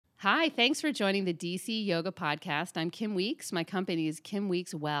Hi, thanks for joining the DC Yoga Podcast. I'm Kim Weeks. My company is Kim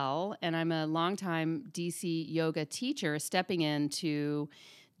Weeks Well, and I'm a longtime DC yoga teacher stepping in to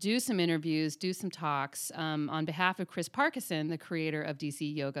do some interviews, do some talks on behalf of Chris Parkinson, the creator of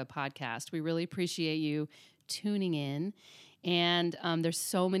DC Yoga Podcast. We really appreciate you tuning in. And there's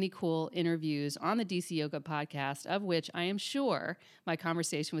so many cool interviews on the DC Yoga Podcast, of which I am sure my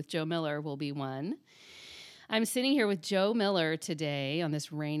conversation with Joe Miller will be one. I'm sitting here with Joe Miller today on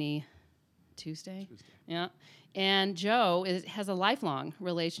this rainy Tuesday. Yeah. And Joe has a lifelong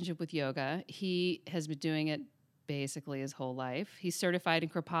relationship with yoga. He has been doing it basically his whole life. He's certified in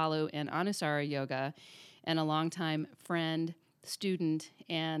Kripalu and Anusara Yoga and a longtime friend, student,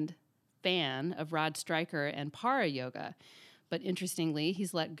 and fan of Rod Stryker and Para Yoga. But interestingly,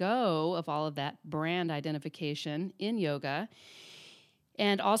 he's let go of all of that brand identification in yoga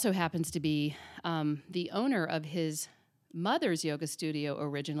and also happens to be the owner of his mother's yoga studio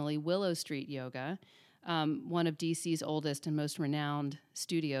originally, Willow Street Yoga, one of DC's oldest and most renowned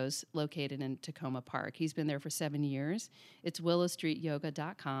studios located in Tacoma Park. He's been there for 7 years. It's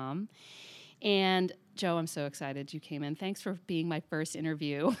willowstreetyoga.com. And Joe, I'm so excited you came in. Thanks for being my first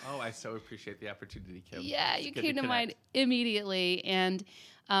interview. Oh, I so appreciate the opportunity, Kim. Yeah, It's you good came to mind immediately. And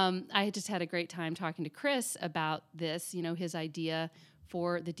I just had a great time talking to Chris about this. You know, his idea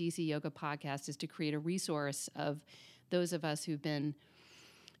for the DC Yoga Podcast is to create a resource of those of us who've been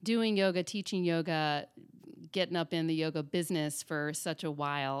doing yoga, teaching yoga, getting up in the yoga business for such a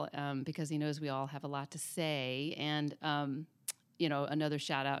while, because he knows we all have a lot to say. And, you know, another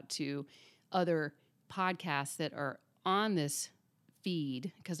shout out to other podcasts that are on this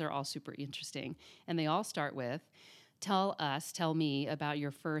feed because they're all super interesting. And they all start with, tell me about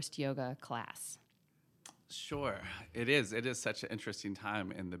your first yoga class. Sure. It is such an interesting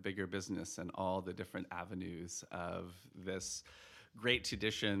time in the bigger business and all the different avenues of this great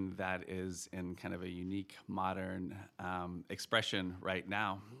tradition that is in kind of a unique modern expression right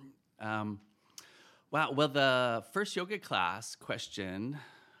now. Wow. Well, the first yoga class question,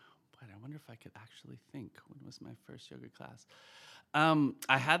 but I wonder if I could actually think. When was my first yoga class?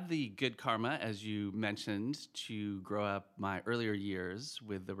 I had the good karma, as you mentioned, to grow up my earlier years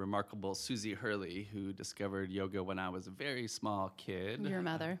with the remarkable Susie Hurley, who discovered yoga when I was a very small kid. Your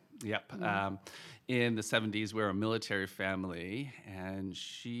mother. Yep. In the 70s, we were a military family, and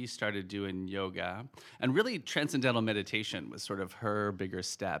she started doing yoga. And really, transcendental meditation was sort of her bigger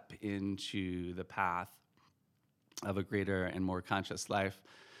step into the path of a greater and more conscious life.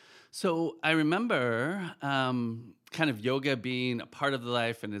 So I remember kind of yoga being a part of the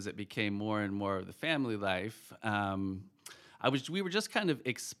life, and as it became more and more of the family life, we were just kind of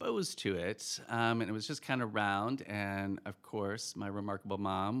exposed to it, and it was just kind of around. And of course, my remarkable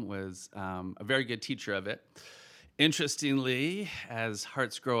mom was a very good teacher of it. Interestingly, as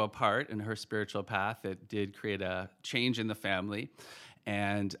hearts grow apart in her spiritual path, it did create a change in the family.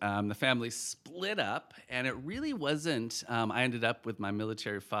 And the family split up, and it really wasn't. I ended up with my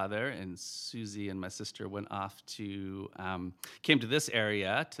military father, and Susie and my sister went off came to this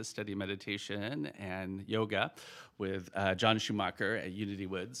area to study meditation and yoga with John Schumacher at Unity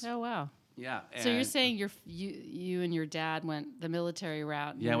Woods. Oh, wow. Yeah. So you're saying you and your dad went the military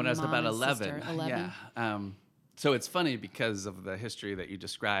route? Yeah, when I was about 11. 11? Yeah. So it's funny because of the history that you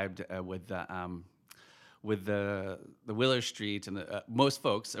described with the Willow Street, and most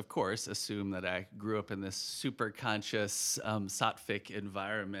folks, of course, assume that I grew up in this super conscious sattvic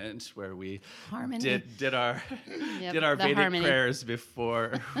environment where we did our Vedic harmony prayers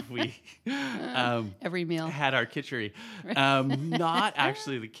before we every meal had our khichdi. Not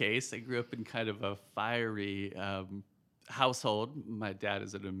actually the case. I grew up in kind of a fiery household. My dad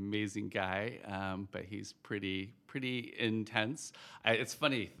is an amazing guy, but he's pretty intense. It's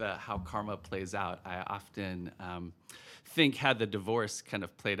funny how karma plays out. I often think had the divorce kind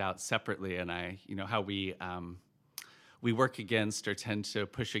of played out separately, and how we work against or tend to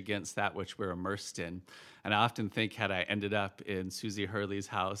push against that which we're immersed in. And I often think had I ended up in Susie Hurley's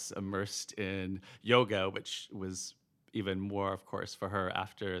house immersed in yoga, which was even more, of course, for her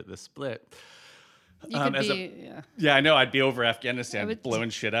after the split. You could be, yeah, I know. I'd be over Afghanistan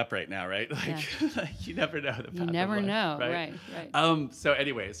blowing shit up right now, right? Like you never know the path. You never of life, know, right. So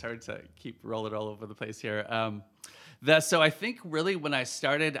anyway, it's hard to keep rolling all over the place here. So I think really when I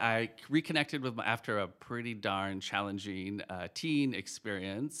started, I reconnected with after a pretty darn challenging teen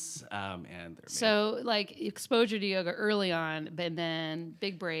experience. Like exposure to yoga early on, but then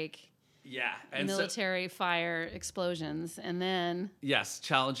big break. Yeah. And military fire explosions. And then... Yes,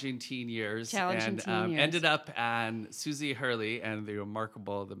 challenging teen years. Ended up on Susie Hurley and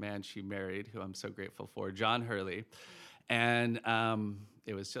the man she married, who I'm so grateful for, John Hurley. And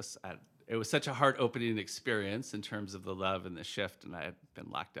it was just it was such a heart-opening experience in terms of the love and the shift, and I had been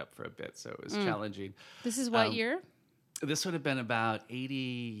locked up for a bit, so it was challenging. This is what year? This would have been about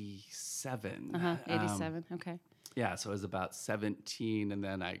 87. 87. Okay. Yeah, so I was about 17, and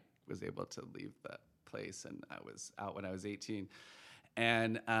then I was able to leave the place, and I was out when I was 18.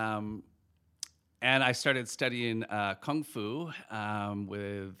 And I started studying Kung Fu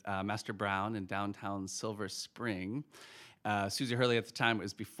with Master Brown in downtown Silver Spring. Susie Hurley at the time, it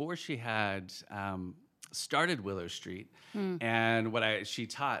was before she had started Willow Street. And she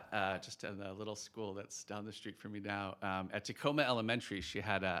taught just in a little school that's down the street from me now. At Tacoma Elementary, she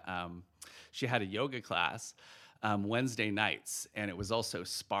had a yoga class Wednesday nights, and it was also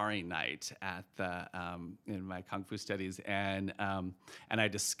sparring night at the in my Kung Fu studies. And I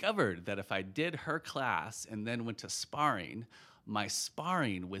discovered that if I did her class and then went to sparring, my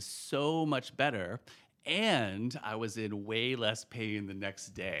sparring was so much better, and I was in way less pain the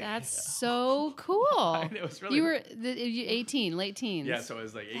next day. That's so cool. It was really. You were 18, late teens. Yeah, so I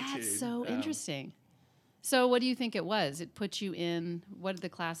was like 18. That's so interesting. So what do you think it was? It put you in, what did the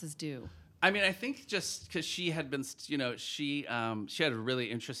classes do? I mean, I think just because she had been, she had a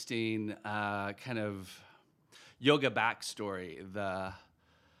really interesting kind of yoga backstory. The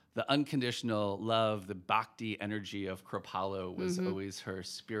unconditional love, the bhakti energy of Kripalu was always her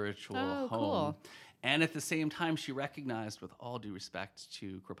spiritual home. Cool. And at the same time, she recognized, with all due respect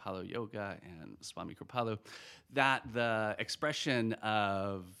to Kripalu Yoga and Swami Kripalu, that the expression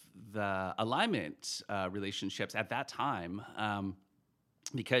of the alignment relationships at that time,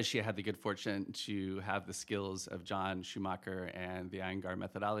 because she had the good fortune to have the skills of John Schumacher and the Iyengar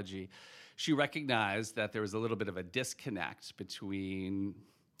methodology, she recognized that there was a little bit of a disconnect between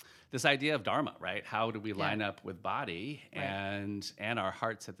this idea of Dharma, right? How do we line up with body and our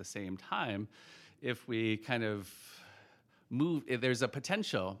hearts at the same time? If we kind of move, if there's a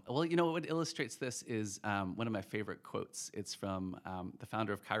potential. Well, what illustrates this is one of my favorite quotes. It's from the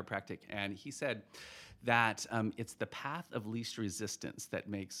founder of chiropractic, and he said that it's the path of least resistance that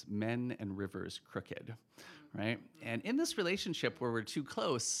makes men and rivers crooked, right? And in this relationship where we're too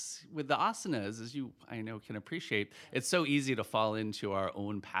close with the asanas, as I know can appreciate, it's so easy to fall into our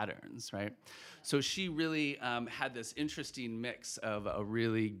own patterns, right? So she really had this interesting mix of a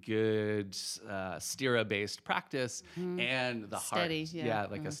really good stira-based practice and the Steady,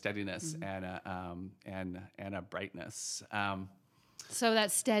 heart, like a steadiness and a brightness. So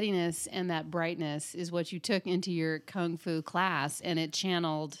that steadiness and that brightness is what you took into your Kung Fu class, and it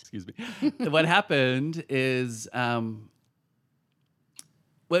channeled. Excuse me. What happened is, it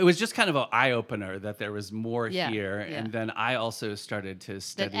was just kind of an eye-opener that there was more here, and then I also started to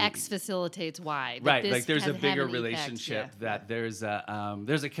study. That X facilitates Y. Right, like there's a bigger relationship, that there's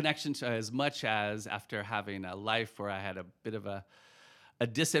a connection to, as much as after having a life where I had a bit of a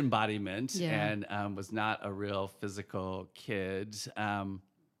disembodiment and was not a real physical kid. Kung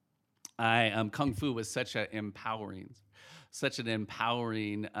Fu was such an empowering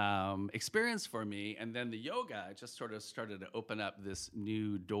experience for me, and then the yoga just sort of started to open up this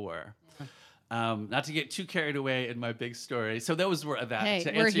new door. Not to get too carried away in my big story. So those were that. Hey,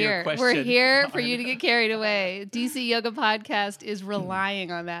 to we're answer here. Your question, We're here for you to get carried away. DC Yoga Podcast is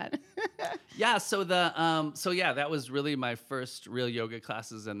relying on that. Yeah. So that was really my first real yoga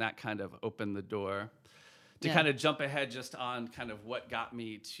classes, and that kind of opened the door to kind of jump ahead just on kind of what got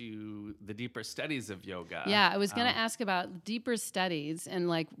me to the deeper studies of yoga. Yeah, I was going to ask about deeper studies, and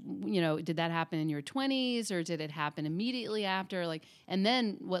did that happen in your 20s, or did it happen immediately after? And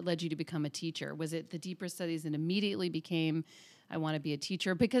then what led you to become a teacher? Was it the deeper studies that immediately became, I want to be a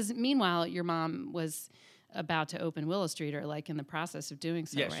teacher? Because meanwhile, your mom was about to open Willow Street, or in the process of doing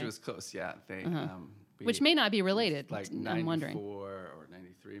so, Yeah, right? she was close. Yeah, they. Which may not be related. Like I'm wondering. 94 or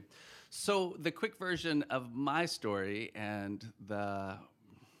 93. So the quick version of my story and the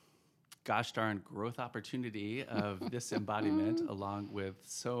gosh darn growth opportunity of this embodiment, along with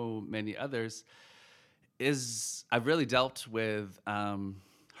so many others, is I've really dealt with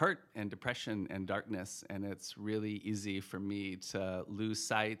hurt and depression and darkness, and it's really easy for me to lose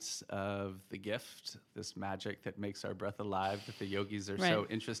sight of the gift, this magic that makes our breath alive, that the yogis are so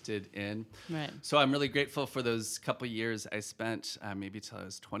interested in. Right. So I'm really grateful for those couple years I spent, maybe till I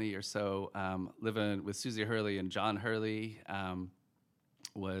was 20 or so, living with Susie Hurley and John Hurley.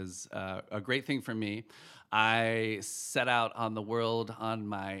 Was a great thing for me. I set out on the world on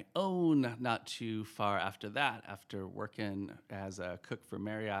my own not too far after that, after working as a cook for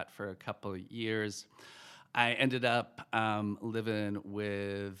Marriott for a couple of years. I ended up living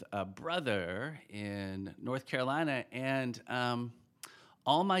with a brother in North Carolina, and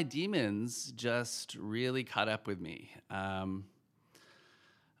all my demons just really caught up with me.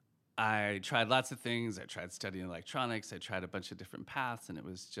 I tried lots of things. I tried studying electronics. I tried a bunch of different paths, and it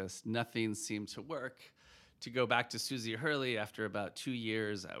was just nothing seemed to work. To go back to Susie Hurley, after about 2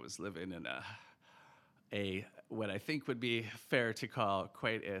 years, I was living in a what I think would be fair to call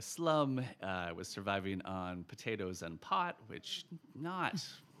quite a slum. I was surviving on potatoes and pot, which not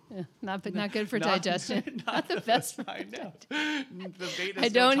Not good for digestion. Not the best. I know. I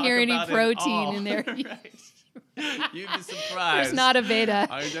don't hear any protein in there. Right. You'd be surprised. There's not a Veda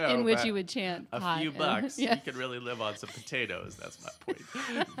I know, in which you would chant a pot. few bucks. Yeah. You could really live on some potatoes. That's my point.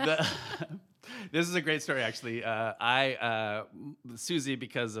 This is a great story, actually. Susie,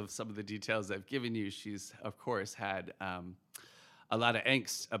 because of some of the details I've given you, she's, of course, had a lot of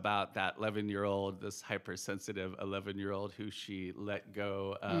angst about that 11-year-old, this hypersensitive 11-year-old who she let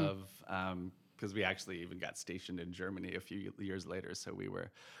go of, because we actually even got stationed in Germany a few years later. So we were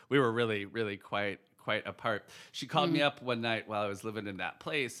really, really quite apart. She called me up one night while I was living in that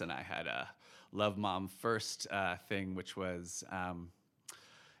place, and I had a Love Mom First thing, which was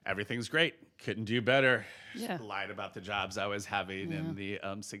everything's great, couldn't do better. Yeah. Lied about the jobs I was having and the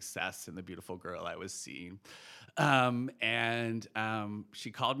success and the beautiful girl I was seeing. And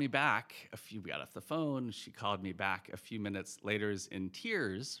she called me back we got off the phone. She called me back a few minutes later in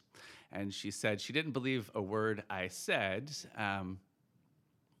tears, and she said she didn't believe a word I said.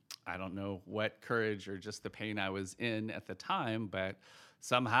 I don't know what courage or just the pain I was in at the time, but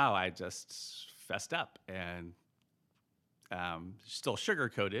somehow I just fessed up and still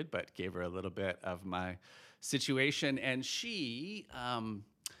sugar-coated, but gave her a little bit of my situation. And she offered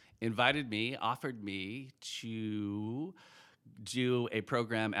me to do a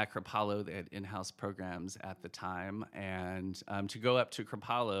program at Kripalu. They had in-house programs at the time, and to go up to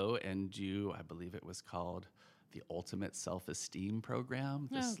Kripalu and do, I believe it was called the Ultimate Self-Esteem Program.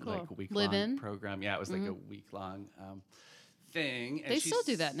 This cool. like week-long Live-in? program. Yeah, it was like a week-long thing. And They still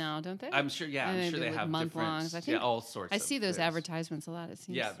do that now, don't they? I'm sure. Yeah, I'm sure they have month-longs. different. I think all sorts. I of see those things. advertisements a lot. It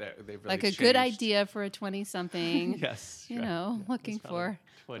seems Yeah, they've really like a changed. good idea for a 20-something. Yes, you right. know, Yeah, looking it's probably for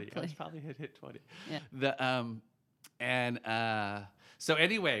 20. I hopefully. was probably hit 20. Yeah. So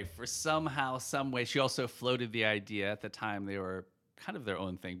anyway, for somehow, some way, she also floated the idea. At the time, they were kind of their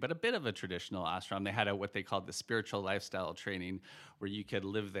own thing, but a bit of a traditional ashram. They had what they called the spiritual lifestyle training, where you could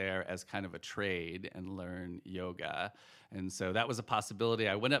live there as kind of a trade and learn yoga. And so that was a possibility.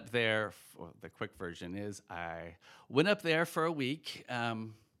 I went up there. The quick version is I went up there for a week.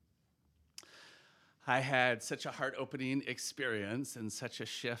 I had such a heart-opening experience and such a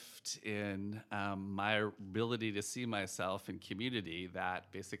shift in my ability to see myself in community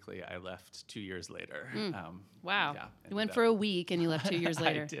that basically I left 2 years later. Wow. Yeah, You went ended for up- a week and you left 2 years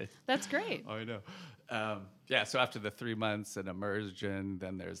later. I did. That's great. Oh, I know. So after the 3 months and immersion,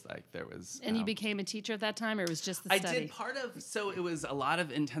 then there was. And you became a teacher at that time, or it was just the I study? did so it was a lot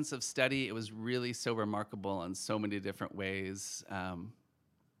of intensive study. It was really so remarkable in so many different ways.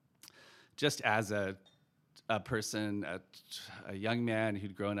 Just as a person, a young man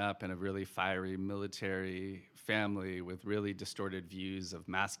who'd grown up in a really fiery military family with really distorted views of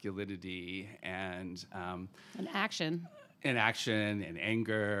masculinity and An action. in action and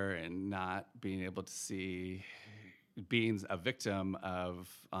anger and not being able to see being a victim of,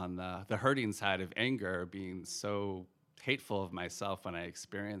 on the hurting side of anger, being so hateful of myself when I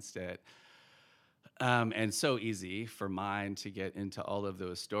experienced it. And so easy for mine to get into all of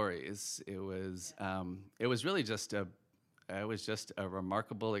those stories. It was really just a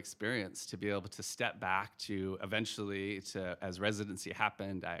remarkable experience to be able to step back to eventually as residency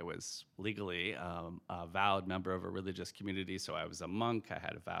happened, I was legally a vowed member of a religious community. So I was a monk. I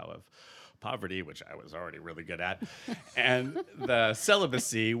had a vow of poverty, which I was already really good at, and the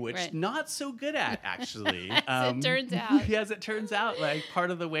celibacy, which Right. not so good at, actually. As it turns out. Yeah, as it turns out, like part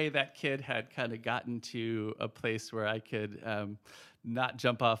of the way that kid had kind of gotten to a place where I could not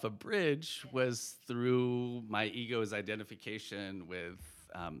jump off a bridge was through my ego's identification with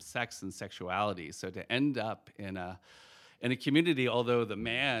sex and sexuality. So to end up in a community, although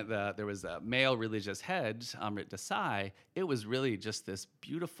there was a male religious head, Amrit Desai, it was really just this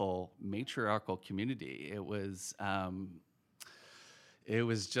beautiful matriarchal community. It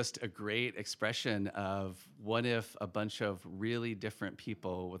was just a great expression of what if a bunch of really different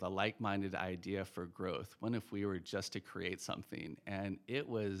people with a like-minded idea for growth, what if we were just to create something? And it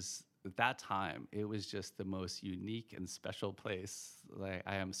was, at that time, it was just the most unique and special place. Like,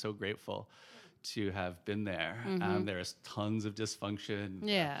 I am so grateful to have been there. There's tons of dysfunction.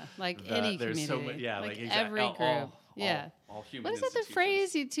 Yeah, like any there's community. Like like every group. All human What is that? The institutions.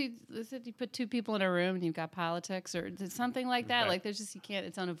 phrase you put two people in a room and you've got politics or something like that. Right. Like there's just you can't.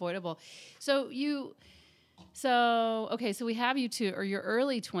 It's unavoidable. So you So, okay, so we have you to, or your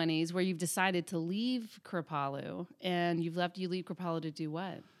early 20s where you've decided to leave Kripalu, and you leave Kripalu to do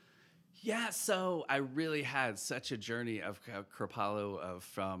what? Yeah, so I really had such a journey of Kripalu, of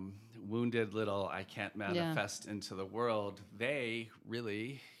from wounded little I can't Yeah. manifest into the world. They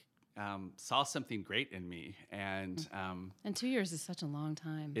really saw something great in me, and And 2 years is such a long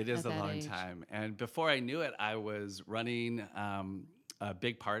time it is at a that long age. time. And before I knew it, I was running a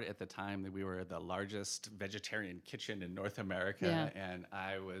big part at the time that we were the largest vegetarian kitchen in North America, Yeah. and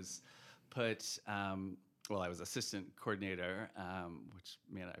I was put. Well, I was assistant coordinator, which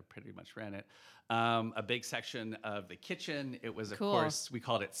meant I pretty much ran it. A big section of the kitchen. It was, of Cool. course, we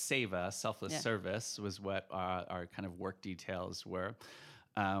called it SEVA, selfless Yeah. service, was what our kind of work details were,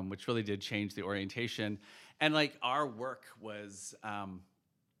 which really did change the orientation. And like our work was.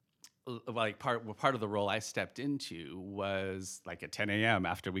 Like part of the role I stepped into was like at 10 a.m.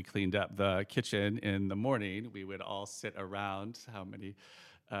 after we cleaned up the kitchen in the morning, we would all sit around. How many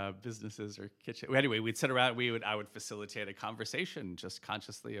businesses or kitchen? Anyway, we'd sit around. I would facilitate a conversation just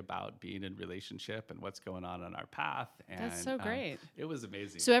consciously about being in relationship and what's going on our path. And That's so great. It was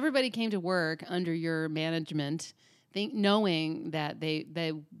amazing. So everybody came to work under your management, knowing that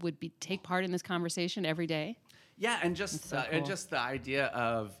they would take part in this conversation every day. Yeah, and just so and cool. just the idea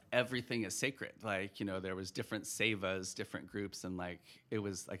of everything is sacred. Like, there was different sevas, different groups, and like it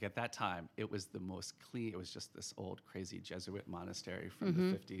was like at that time it was the most clean. It was just this old crazy Jesuit monastery from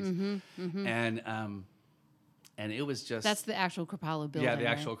the 50s, and it was just That's the actual Kripalu building. yeah, the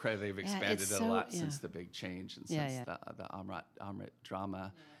right? actual credit. They've expanded it's it a so- lot yeah. since the big change and Yeah, since yeah. the Amrit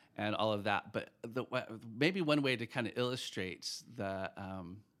drama and all of that. But maybe one way to kind of illustrate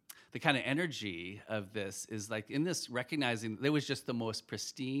the kind of energy of this is like in this recognizing there was just the most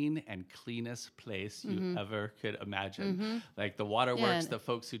pristine and cleanest place you ever could imagine. Like the waterworks, and- the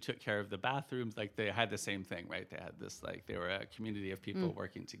folks who took care of the bathrooms, like they had the same thing, right? They had this, like they were a community of people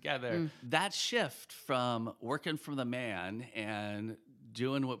working together. That shift from working for the man and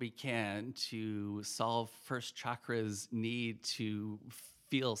doing what we can to solve first chakra's need to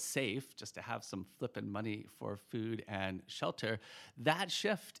feel safe, just to have some flippin' money for food and shelter, that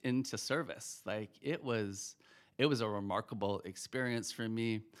shift into service, like it was a remarkable experience for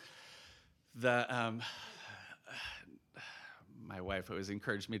me. My wife always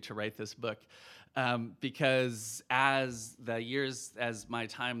encouraged me to write this book because as my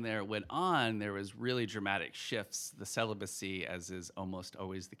time there went on, there was really dramatic shifts. The celibacy, as is almost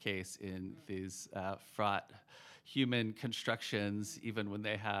always the case in these fraught human constructions, even when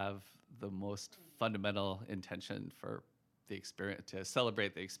they have the most fundamental intention for the experience, to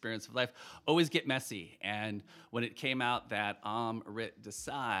celebrate the experience of life, always get messy. And when it came out that Amrit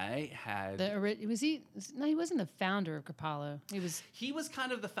Desai had He wasn't the founder of Kripalu. he was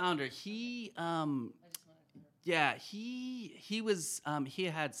kind of the founder. He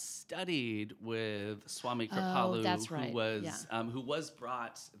had studied with Swami Kripalu, that's right. who was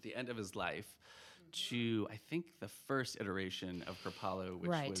brought at the end of his life to, I think, the first iteration of Kripalu, which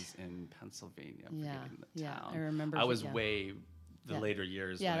Right. was in Pennsylvania. I'm Yeah, forgetting the yeah, town. I remember. I was yeah. way the Yeah. later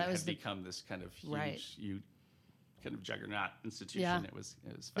years Yeah, when that it was had the- become this kind of huge, Right. kind of juggernaut institution. Yeah. It was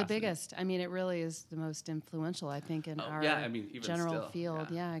the fascinating. biggest. I mean, it really is the most influential, I think, in our even general still,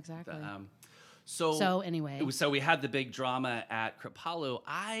 field. Yeah, exactly. So anyway. so we had the big drama at Kripalu.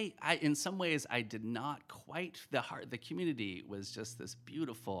 I in some ways I did not quite the community was just this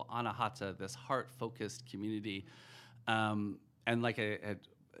beautiful anahata, this heart-focused community, and like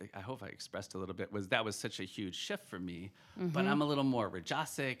I hope I expressed a little bit, that was such a huge shift for me. But I'm a little more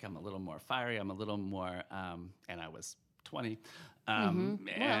rajasic, I'm a little more fiery, I'm a little more, and I was 20.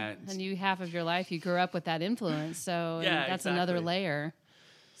 And you half of your life you grew up with that influence, so and Yeah, that's another exactly. layer.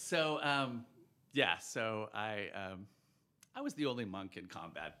 So so I was the only monk in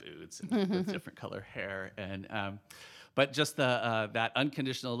combat boots and with different color hair, and but just that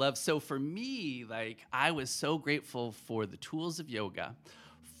unconditional love. So for me, like I was so grateful for the tools of yoga,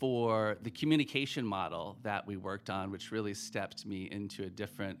 for the communication model that we worked on, which really stepped me into a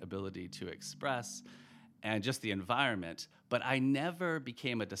different ability to express, and just the environment. But I never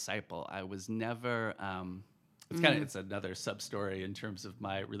became a disciple. I was never. It's another sub story in terms of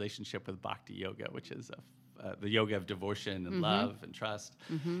my relationship with Bhakti Yoga, which is the yoga of devotion and love and trust.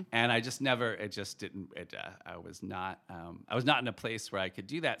 And I just never. It just didn't. I was not in a place where I could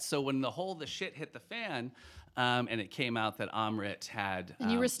do that. So when the shit hit the fan, and it came out that Amrit had.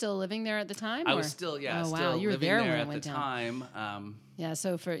 And you were still living there at the time? I or? was still, Oh, still wow. You were living there there when it at went the down. time. Yeah.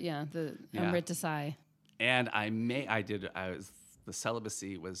 So the Yeah. Amrit Desai. And the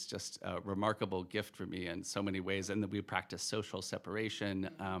celibacy was just a remarkable gift for me in so many ways. And then we practiced social separation,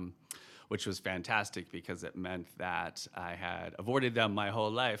 which was fantastic because it meant that I had avoided them my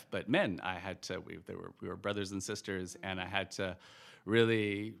whole life. But men, we were brothers and sisters, and I had to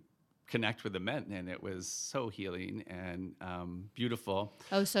really connect with the men, and it was so healing and beautiful.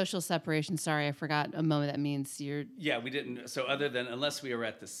 Oh, social separation. Sorry, I forgot a moment. That means you're. Yeah, we didn't. So other than unless we were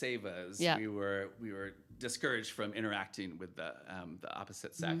at the Sevas, Yeah. we were discouraged from interacting with the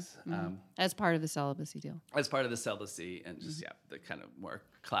opposite sex As part of the celibacy deal. as part of the celibacy, and just the kind of more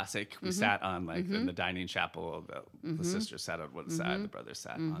classic. We sat on in the dining chapel. The sisters sat on one side, the brothers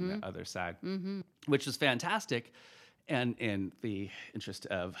sat on the other side, which was fantastic. And in the interest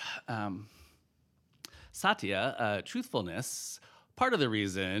of Satya, truthfulness, part of the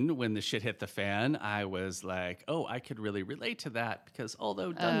reason when the shit hit the fan, I was like, oh, I could really relate to that because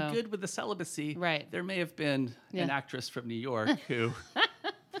although done good with the celibacy, Right. there may have been an actress from New York who...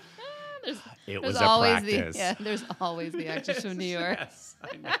 It was a practice. There's always the actress from New York. Yes,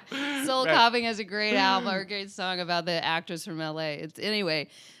 I know. Soul Coughing has a great album or a great song about the actress from LA. Anyway.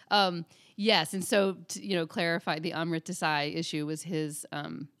 Yes, and so to, clarify the Amrit Desai issue was his.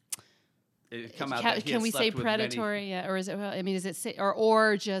 It come out that he Can had we say slept with predatory? Yeah, or is it? I mean, is it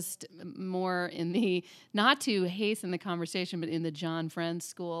or just more in the not to hasten the conversation, but in the John Friend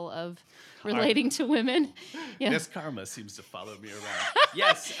school of relating to women? Yeah. This karma seems to follow me around.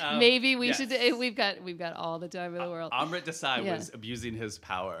 Yes, maybe we should. We've got all the time in the world. Amrit Desai was abusing his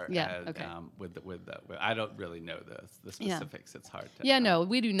power. Yeah. And, Okay. With I don't really know the specifics. It's hard to. Yeah, no,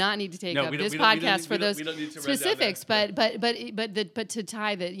 we do not need to take up this podcast for those specifics, but to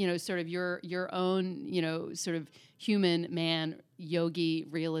tie the sort of your own sort of human man yogi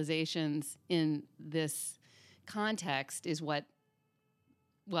realizations in this context is what.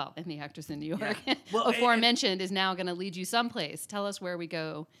 Well, and the actress in New York, Well, aforementioned, is now going to lead you someplace. Tell us where we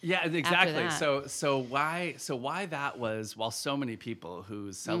go. Yeah, exactly. After that. So why that was, while so many people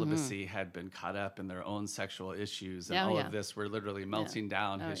whose celibacy had been caught up in their own sexual issues and of this were literally melting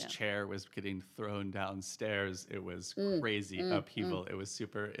down. His chair was getting thrown downstairs. It was crazy upheaval. It was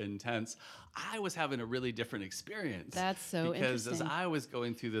super intense. I was having a really different experience. That's so because interesting. as I was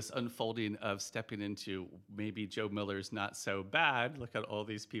going through this unfolding of stepping into maybe Joe Miller's not so bad. Look at all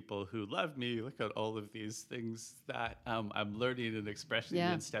these people who love me. Look at all of these things that I'm learning and expressing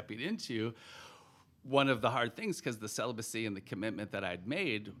and stepping into. One of the hard things, because the celibacy and the commitment that I'd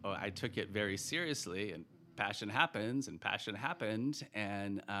made, I took it very seriously, and passion happens, and passion happened,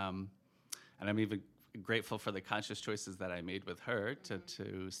 and I'm even grateful for the conscious choices that I made with her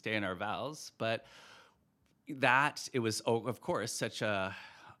to stay in our vows. But that it was, of course, such a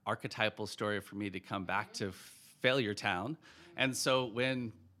archetypal story for me to come back to Failure Town. And so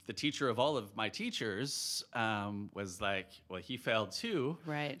when the teacher of all of my teachers was like, well, he failed too.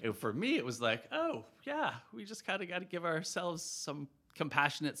 Right. For me, it was like, oh, yeah, we just kind of got to give ourselves some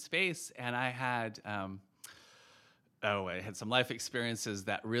compassionate space. And I had some life experiences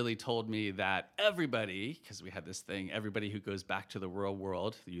that really told me that everybody, because we had this thing, everybody who goes back to the real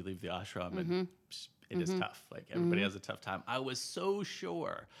world, you leave the ashram and it is tough. Like everybody has a tough time. I was so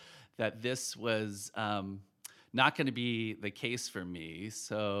sure that this was not going to be the case for me.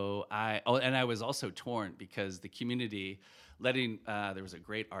 So I was also torn because the community there was a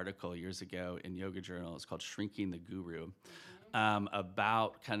great article years ago in Yoga Journal. It's called Shrinking the Guru.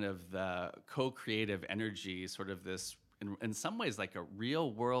 About kind of the co-creative energy, sort of this, in some ways, like a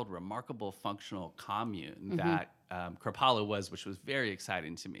real-world, remarkable functional commune that Kripalu was, which was very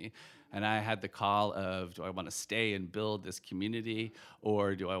exciting to me. And I had the call of, do I want to stay and build this community,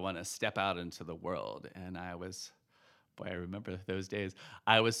 or do I want to step out into the world? And I remember those days.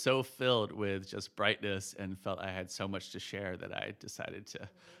 I was so filled with just brightness and felt I had so much to share that I decided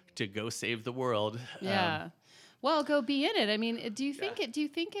to go save the world. Yeah. Well, go be in it. I mean, do you think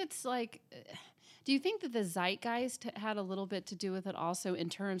it's like, do you think that the zeitgeist had a little bit to do with it also in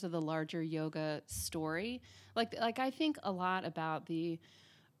terms of the larger yoga story? Like I think a lot about the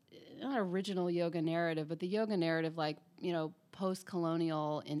not original yoga narrative, but the yoga narrative, like,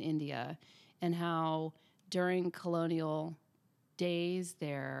 post-colonial in India, and how during colonial days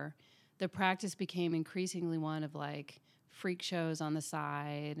there, the practice became increasingly one of like freak shows on the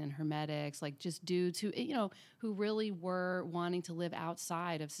side and hermetics, like just dudes who, who really were wanting to live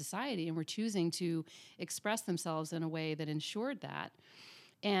outside of society and were choosing to express themselves in a way that ensured that.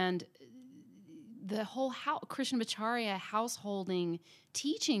 And the whole Krishnamacharya householding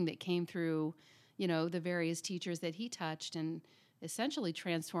teaching that came through, the various teachers that he touched and essentially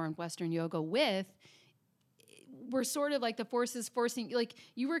transformed Western yoga with, were sort of like the forces forcing, like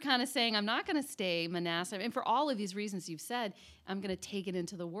you were kind of saying, I'm not going to stay monastic. And for all of these reasons you've said, I'm going to take it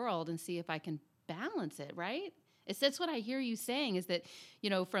into the world and see if I can balance it, right? That's what I hear you saying is that,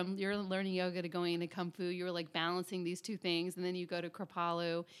 from you're learning yoga to going into Kung Fu, you're like balancing these two things. And then you go to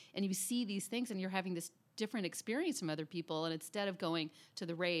Kripalu and you see these things and you're having this different experience from other people. And instead of going to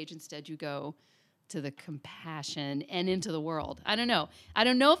the rage, instead you go to the compassion and into the world. I don't know. I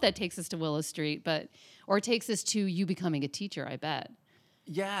don't know if that takes us to Willow Street, or takes us to you becoming a teacher, I bet.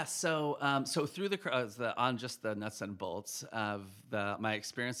 Yeah, so through on just the nuts and bolts of my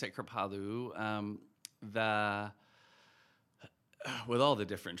experience at Kripalu, with all the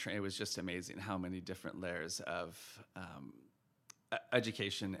different training, it was just amazing how many different layers of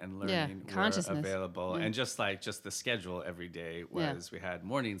education and learning were available. And just the schedule every day was, we had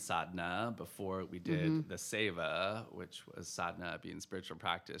morning sadhana before we did the seva, which was sadhana being spiritual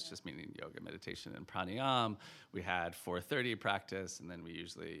practice, just meaning yoga, meditation, and pranayam. We had 4:30 practice, and then we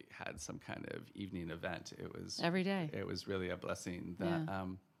usually had some kind of evening event. It was every day. It was really a blessing.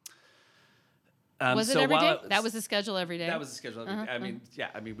 Was it every day? That was the schedule every day. That was the schedule every day.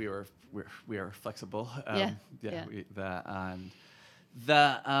 I mean, we were flexible.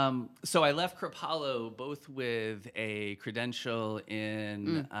 So I left Kripalu both with a credential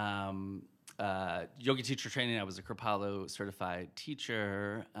in yoga teacher training. I was a Kripalu certified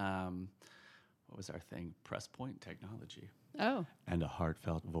teacher. What was our thing? Press point technology. Oh. And a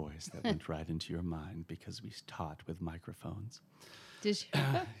heartfelt voice that went right into your mind because we taught with microphones. Did you?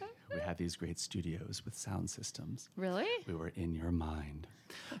 We had these great studios with sound systems. Really? We were in your mind.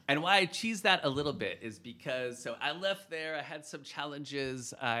 And why I cheese that a little bit is because, so I left there, I had some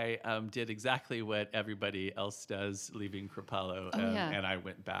challenges. I did exactly what everybody else does leaving Kripalu. And I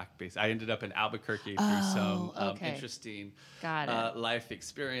went back. I ended up in Albuquerque through some interesting life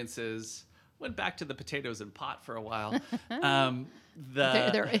experiences. Went back to the potatoes and pot for a while.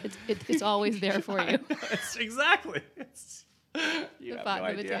 It's always there for you. Exactly. You have no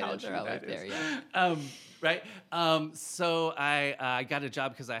idea how true that is. Right? So I got a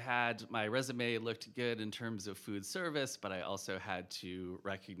job because I had, my resume looked good in terms of food service, but I also had to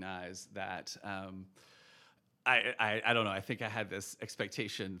recognize that I don't know, I think I had this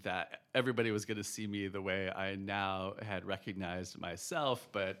expectation that everybody was going to see me the way I now had recognized myself,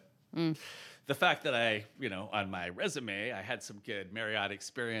 but the fact that I, on my resume, I had some good Marriott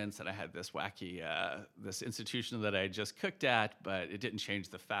experience and I had this wacky, this institution that I just cooked at, but it didn't change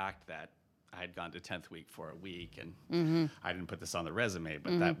the fact that I had gone to 10th week for a week and I didn't put this on the resume,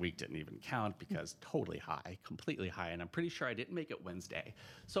 but that week didn't even count because totally high, completely high. And I'm pretty sure I didn't make it Wednesday.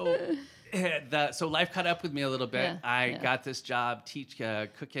 So so life caught up with me a little bit. I got this job,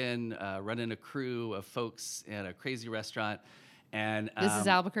 cooking, running a crew of folks at a crazy restaurant. And this is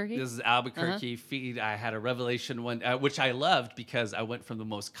Albuquerque? This is Albuquerque. Feed. I had a revelation one, which I loved because I went from the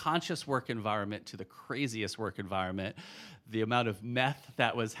most conscious work environment to the craziest work environment. The amount of meth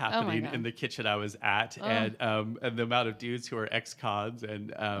that was happening in the kitchen I was at, and the amount of dudes who were ex-cons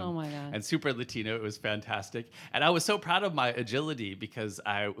and super Latino, it was fantastic. And I was so proud of my agility because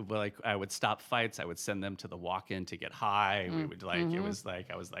I would stop fights, I would send them to the walk-in to get high. We would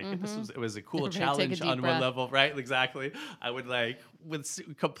it was a cool challenge on one level, right? Exactly. I would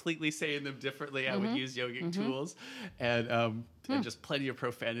completely saying them differently. I would use yogic tools and just plenty of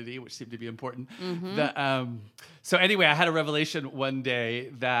profanity, which seemed to be important. So anyway, I had a revelation one day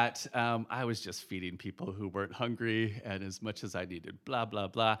that I was just feeding people who weren't hungry and as much as I needed, blah, blah,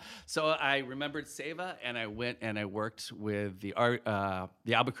 blah. So I remembered Seva and I went and I worked with the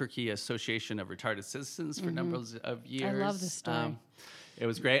Albuquerque Association of Retarded Citizens for numbers of years. I love this story. It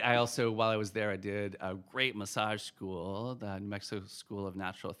was great. I also, while I was there, I did a great massage school, the New Mexico School of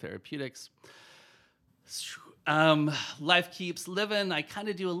Natural Therapeutics. Life keeps living. I kind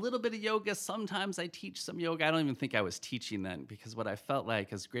of do a little bit of yoga. Sometimes I teach some yoga. I don't even think I was teaching then because what I felt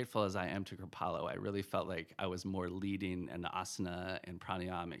like, as grateful as I am to Kripalu, I really felt like I was more leading an asana and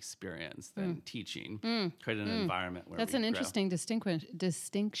pranayama experience than teaching. Creating an environment where that's an interesting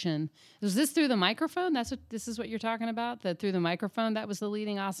distinction. Was this through the microphone? This is what you're talking about? That through the microphone, that was the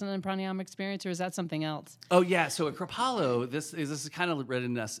leading asana and pranayama experience, or is that something else? Oh yeah. So at Kripalu, this is kind of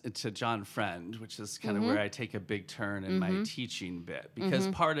written us to John Friend, which is kind of where I take a big turn in my teaching bit, because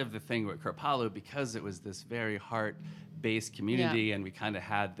part of the thing with Kripalu, because it was this very heart-based community, and we kind of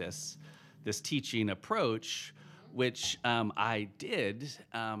had this teaching approach, which I did,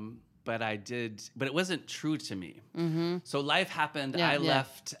 but it wasn't true to me. So life happened. I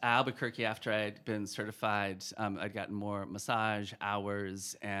left Albuquerque after I had been certified. I'd gotten more massage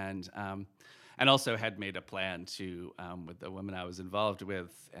hours, and and also had made a plan to, with the women I was involved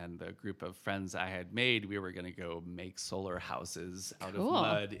with and the group of friends I had made, we were going to go make solar houses out Cool. of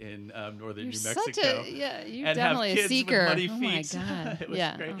mud in northern You're New such Mexico. you're And have definitely a kids seeker. with muddy Oh my feet. God. It was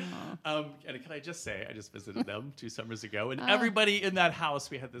Yeah. great. Aw. And can I just say, I just visited them 2 summers ago, and everybody in that house,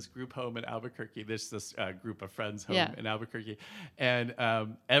 we had this group home in Albuquerque. There's this group of friends home Yeah. in Albuquerque, and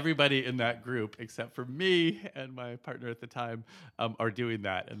everybody in that group, except for me and my partner at the time, are doing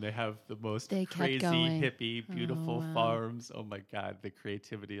that, and they have the most They kept crazy, going. hippie, beautiful wow. farms. Oh my God, the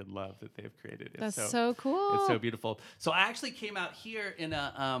creativity and love that they've created. That's so cool. It's so beautiful. So I actually came out here in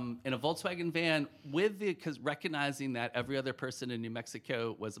a Volkswagen van because recognizing that every other person in New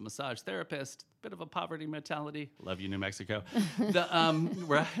Mexico was a massage therapist, bit of a poverty mentality. Love you, New Mexico.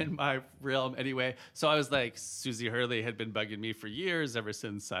 We're in my realm anyway. So I was like, Susie Hurley had been bugging me for years, ever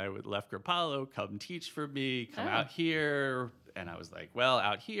since I left Grappallo, come teach for me, come out here. And I was like, well,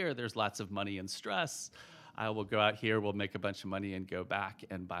 out here, there's lots of money and stress. I will go out here, we'll make a bunch of money and go back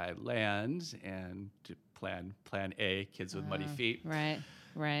and buy land and do plan A, kids with muddy feet. Right.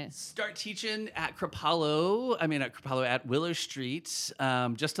 Start teaching at at Willow Street,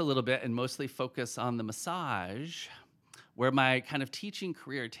 just a little bit, and mostly focus on the massage. Where my kind of teaching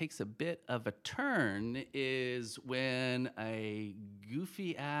career takes a bit of a turn is when a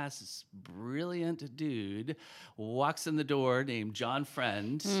goofy ass, brilliant dude walks in the door named John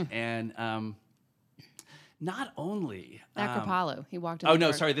Friend, and not only At Grappallo. He walked in Oh the no,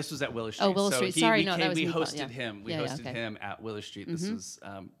 door. sorry, this was at Willow Street. Oh, Willow Street. Sorry, no, that was we New Paltz, hosted yeah. him. We Yeah, hosted okay. him at Willow Street. This was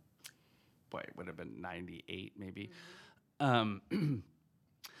it would have been 98 maybe.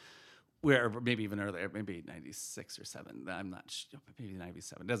 Where maybe even earlier, maybe 96 or 7. I'm not sure, maybe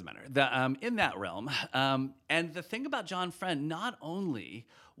 97. Doesn't matter. In that realm. And the thing about John Friend, not only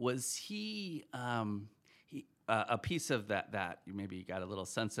was he a piece of that maybe you got a little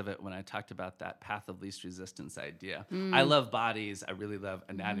sense of it when I talked about that path of least resistance idea. I love bodies. I really love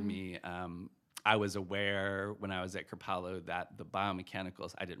anatomy. I was aware when I was at Grappallo that the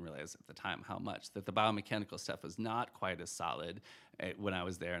biomechanicals, I didn't realize at the time how much, that the biomechanical stuff was not quite as solid when I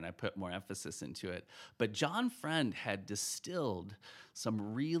was there, and I put more emphasis into it. But John Friend had distilled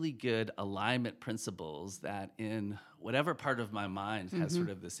some really good alignment principles that in whatever part of my mind has sort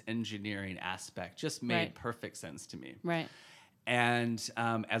of this engineering aspect just made perfect sense to me. Right. And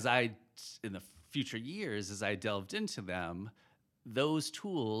in the future years, as I delved into them, those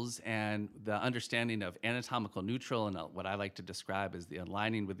tools and the understanding of anatomical neutral and what I like to describe as the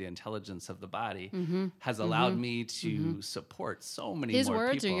aligning with the intelligence of the body has allowed me to support so many His more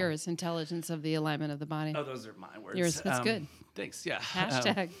words people. or yours? Intelligence of the alignment of the body. Oh, those are my words. Yours. That's good. Thanks. Yeah.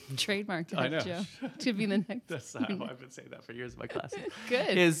 Hashtag trademark that, I know. Joe. Could be the next. That's how I've been saying that for years in my classes.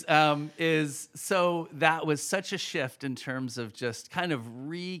 Good. Is so that was such a shift in terms of just kind of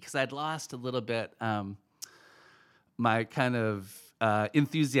because I'd lost a little bit my kind of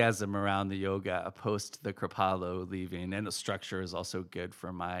enthusiasm around the yoga post the Grappallo leaving, and the structure is also good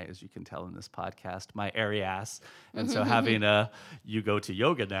for my, as you can tell in this podcast, my airy ass. And so having you go to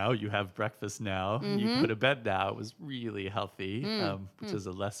yoga now, you have breakfast now, you go to bed now was really healthy, which is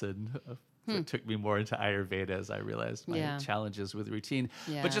a lesson that took me more into Ayurveda as I realized my challenges with routine.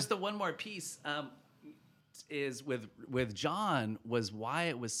 Yeah. But just the one more piece is with John was why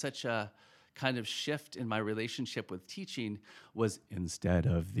it was such a kind of shift in my relationship with teaching was instead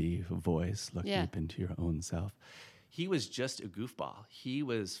of the voice, look deep into your own self. He was just a goofball. He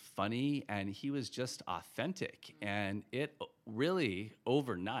was funny and he was just authentic. And it really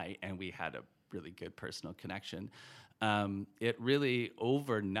overnight, and we had a really good personal connection. It really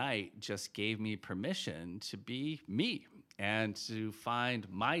overnight just gave me permission to be me and to find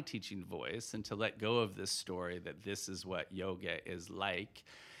my teaching voice and to let go of this story that this is what yoga is like.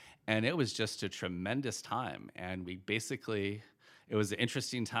 And it was just a tremendous time. And it was an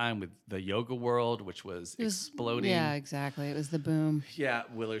interesting time with the yoga world, which was exploding. Yeah, exactly. It was the boom. Yeah,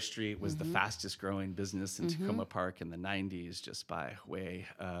 Willow Street was the fastest growing business in Tacoma Park in the 90s, just by way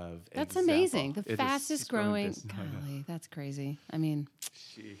of That's example. amazing. The It is fastest growing. business. Golly, that's crazy. I mean,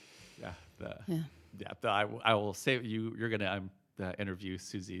 I will say you're going to interview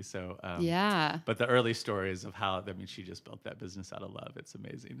Susie. So yeah. But the early stories of how she just built that business out of love. It's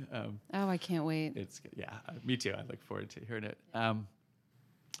amazing. Oh, I can't wait. Me too. I look forward to hearing it.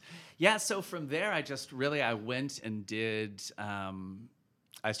 So from there, I went and did.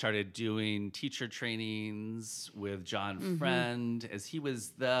 I started doing teacher trainings with John Friend, as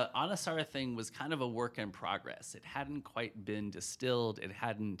the Anusara thing was kind of a work in progress. It hadn't quite been distilled. It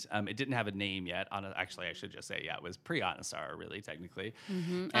didn't have a name yet. Actually, I should just say, it was pre-Anusara, really, technically.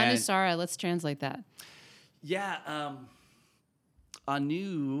 Anusara, let's translate that. Yeah.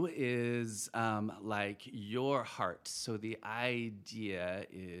 Anu is like your heart. So the idea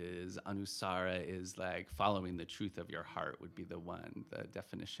is Anusara is like following the truth of your heart would be the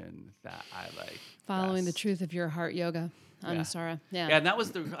definition that I like. Following the best. truth of your heart yoga, Anusara. Yeah. Yeah, and that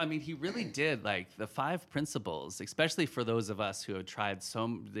was he really did like the 5 principles, especially for those of us who have tried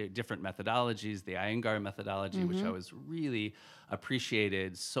the different methodologies, the Iyengar methodology, which I was really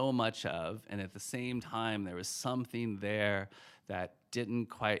appreciated so much of. And at the same time, there was something there that didn't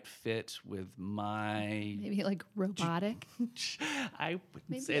quite fit with my... Maybe like robotic. I wouldn't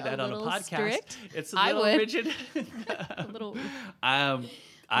Maybe say a that on a little podcast. strict. It's a I little would. rigid. A little, I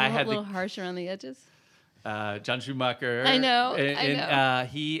had a little harsh around the edges. John Schumacher. I know,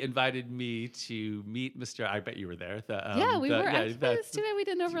 He invited me to meet Mr. I bet you were there. Yeah, we were. It's too bad we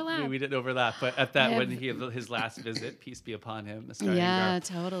didn't overlap. We didn't overlap. But at that, when his last visit, peace be upon him, Mr. Yeah, Iyengar,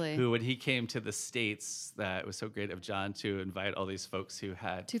 totally. who, when he came to the States, it was so great of John to invite all these folks who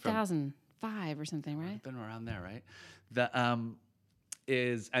had... 2005 or something, right? Been around there, right?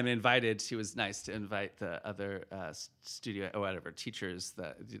 I'm invited. He was nice to invite the other studio or whatever teachers,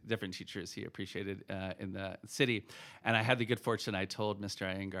 the different teachers he appreciated in the city. And I had the good fortune. I told Mr.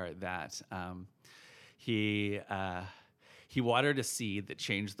 Iyengar that he watered a seed that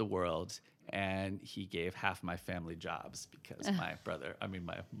changed the world, and he gave half my family jobs because my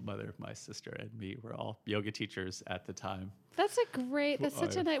mother, my sister, and me were all yoga teachers at the time. That's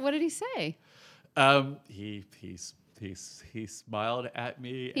such a nice. What did he say? He smiled at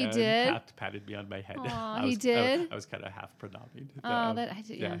me He and did? patted me on my head. Aw, he did? I was kind of half pranaming.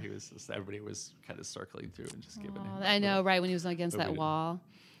 Yeah. He was. Everybody was kind of circling through and just giving him. I know, right when he was against that wall.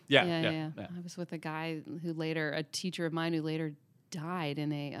 Yeah. I was with a guy a teacher of mine who later died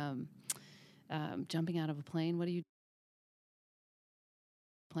in a jumping out of a plane. What do you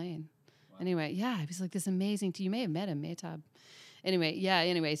plane? Wow. Anyway, he was like this amazing. You may have met him, Mehtab.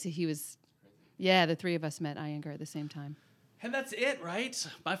 Anyway, so he was. Yeah, the 3 of us met Iyengar at the same time. And that's it, right?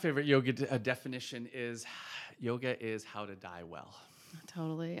 My favorite yoga definition is yoga is how to die well.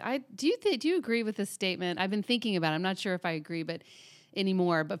 Totally. Do you agree with this statement? I've been thinking about it. I'm not sure if I agree, but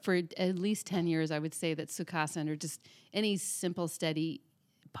anymore. But for at least 10 years, I would say that Sukhasana, or just any simple, steady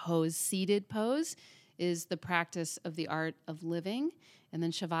pose, seated pose, is the practice of the art of living. And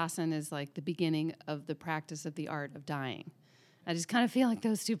then Shavasana is like the beginning of the practice of the art of dying. I just kind of feel like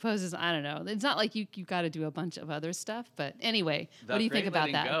those 2 poses, I don't know. It's not like you got to do a bunch of other stuff. But anyway, what do you think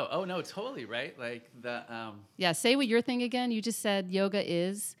about that? Go. Oh, no, totally, right? Like Yeah, say what your thing again. You just said yoga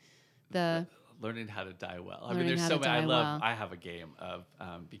is the... Learning how to die well. I mean, there's so many. I have a game of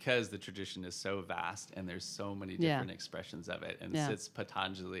because the tradition is so vast and there's so many different expressions of it. And since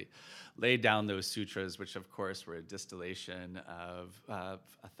Patanjali laid down those sutras, which of course were a distillation of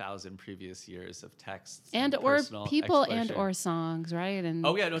 1,000 previous years of texts and or people and or songs, right? And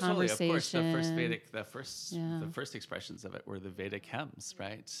totally. Of course, the first expressions of it were the Vedic hymns,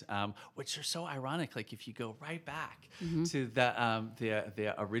 right? Which are so ironic. Like if you go right back to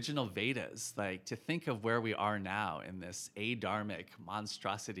the original Vedas, like to think of where we are now in this adharmic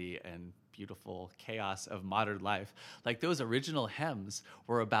monstrosity and beautiful chaos of modern life, like those original hymns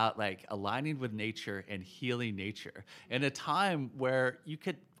were about like aligning with nature and healing nature in a time where you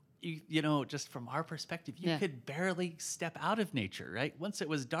just from our perspective, you could barely step out of nature, right? Once it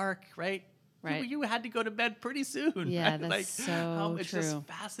was dark, right? You had to go to bed pretty soon. Yeah, right? that's like, so it's true. just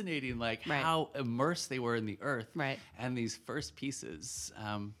fascinating, like how immersed they were in the earth. Right. And these first pieces.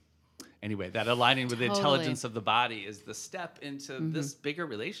 Anyway, that aligning with the intelligence of the body is the step into this bigger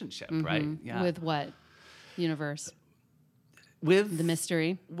relationship, right? Yeah. With what? Universe. With the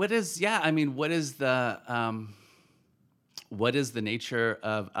mystery. What is the nature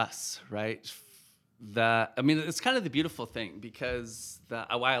of us, right? It's kind of the beautiful thing because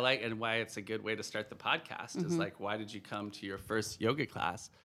why I like and why it's a good way to start the podcast is like, why did you come to your first yoga class?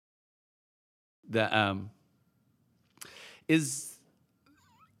 Is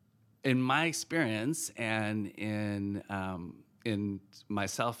in my experience and in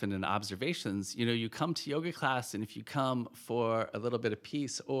myself and in observations, you come to yoga class, and if you come for a little bit of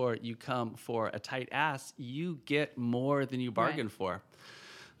peace or you come for a tight ass, you get more than you bargained for.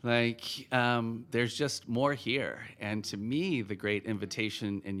 Like, there's just more here. And to me, the great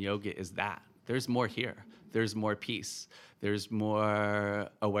invitation in yoga is that there's more here. There's more peace. There's more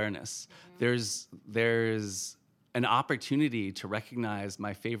awareness. There's an opportunity to recognize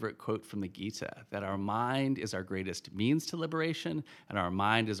my favorite quote from the Gita, that our mind is our greatest means to liberation and our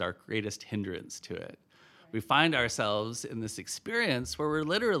mind is our greatest hindrance to it. We find ourselves in this experience where we're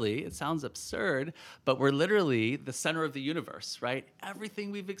literally, it sounds absurd, but we're literally the center of the universe, right?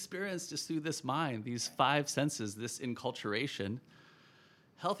 Everything we've experienced is through this mind, these 5 senses, this enculturation.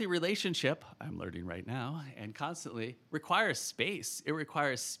 healthy relationship, I'm learning right now, and constantly requires space. It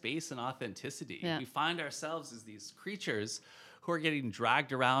requires space and authenticity. Yeah. We find ourselves as these creatures who are getting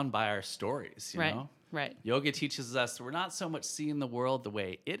dragged around by our stories, you know? Right. Yoga teaches us we're not so much seeing the world the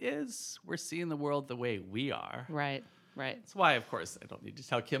way it is, we're seeing the world the way we are. Right. That's why, of course, I don't need to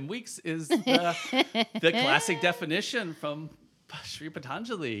tell Kim Weeks is the classic definition from Sri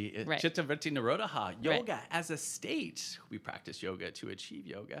Patanjali, Chitta Vritti Nirodha. Yoga as a state, we practice yoga to achieve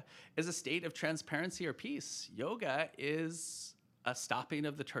yoga, is a state of transparency or peace. Yoga is a stopping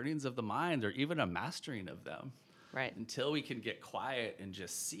of the turnings of the mind or even a mastering of them. Right. Until we can get quiet and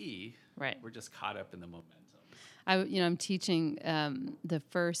just see, we're just caught up in the momentum. I'm teaching the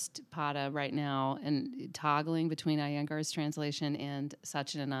first pada right now and toggling between Iyengar's translation and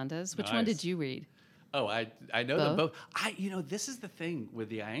Satchidananda's. Which one did you read? Oh, I know them both. This is the thing with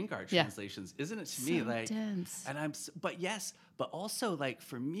the Iyengar translations, isn't it? To me, like, dense. And but also like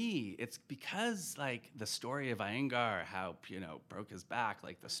for me, it's because like the story of Iyengar, how broke his back,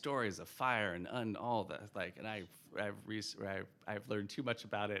 like the stories of fire and all the like, and I've learned too much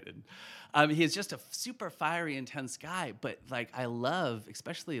about it, and he's just a super fiery, intense guy. But like I love,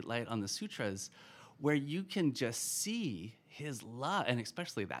 especially Light on the Sutras, where you can just see his love, and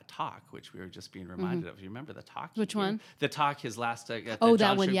especially that talk, which we were just being reminded of. You remember the talk? Which one? The talk, his last. At that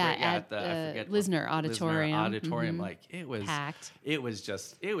John one, Schubert, at the Lisner Auditorium. Lisner Auditorium, like it was packed. It was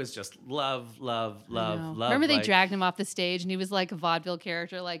just love. Remember they dragged him off the stage, and he was like a vaudeville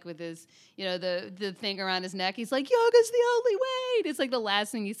character, like with his, the thing around his neck. He's like, "Yoga's the only way." And it's like the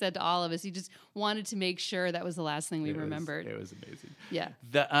last thing he said to all of us. He just wanted to make sure that was the last thing we remembered. It was amazing. Yeah.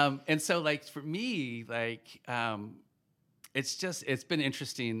 And so like for me, like. It's been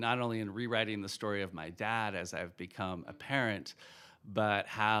interesting not only in rewriting the story of my dad as I've become a parent, but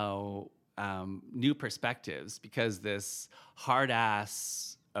how new perspectives, because this hard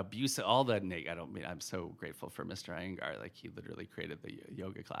ass abuse, I'm so grateful for Mr. Iyengar, like he literally created the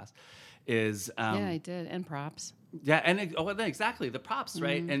yoga class, is I did, and props. Yeah, and exactly the props,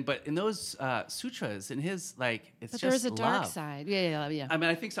 right? But in those sutras, in his it's but just there's a dark love. side. Yeah. I mean,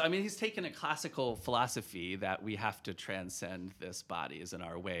 I think so. I mean, he's taken a classical philosophy that we have to transcend this body is in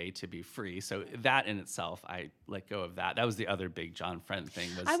our way to be free. So that in itself, I let go of that. That was the other big John Friend thing.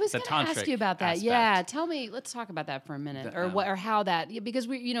 I was going to ask you about that. Aspect. Yeah, tell me. Let's talk about that for a minute, or how that, because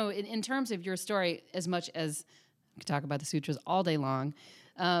we, in terms of your story, as much as we could talk about the sutras all day long.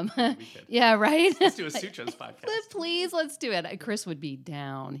 Yeah, right. Let's do a sutras podcast. Please, let's do it. Chris would be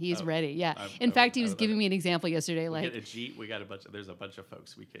down. He's ready. Yeah. In fact, he was giving me an example yesterday. We get Ajit. We got there's a bunch of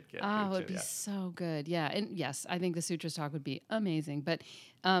folks we could get. Oh, it would be so good. Yeah. And yes, I think the sutras talk would be amazing. But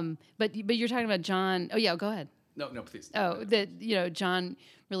you're talking about John. Oh yeah, go ahead. No, please. Oh, John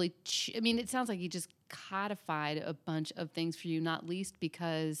really. It sounds like he just codified a bunch of things for you. Not least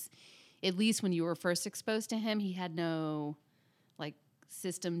because, at least when you were first exposed to him, he had no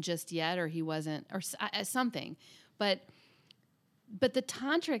system just yet, or he wasn't, or something. But the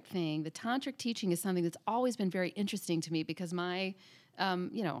tantric thing, the tantric teaching is something that's always been very interesting to me, because my,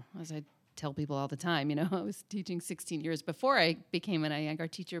 as I tell people all the time, I was teaching 16 years before I became an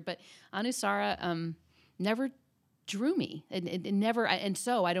Iyengar teacher, but Anusara never drew me, and never, and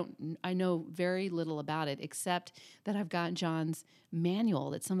so I know very little about it, except that I've got John's manual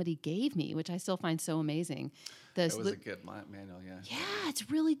that somebody gave me, which I still find so amazing. That was a good manual, yeah. Yeah, it's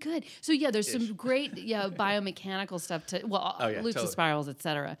really good. So yeah, there's some great biomechanical stuff to loops and spirals,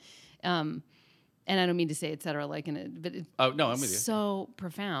 etc. And I don't mean to say etc. like in it, but I'm with you. So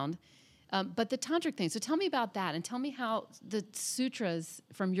profound. But the tantric thing. So tell me about that, and tell me how the sutras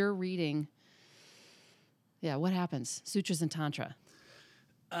from your reading. Yeah, what happens? Sutras and tantra.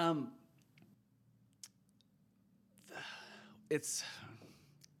 It's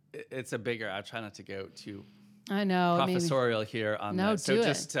a bigger. I'll try not to go too. I know. Professorial here on that. So do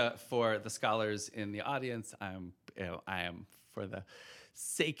just for the scholars in the audience, I am for the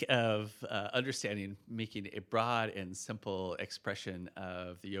sake of understanding, making a broad and simple expression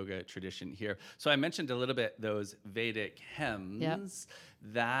of the yoga tradition here. So I mentioned a little bit those Vedic hymns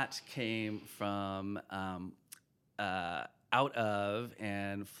that came from out of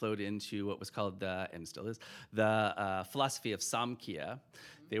and flowed into what was called and still is, the philosophy of Samkhya.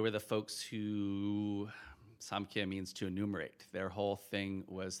 They were the folks who, Samkhya means to enumerate. Their whole thing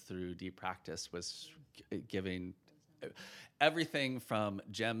was through deep practice, was giving everything from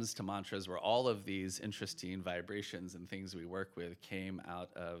gems to mantras, where all of these interesting vibrations and things we work with came out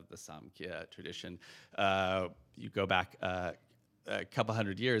of the Samkhya tradition. You go back a couple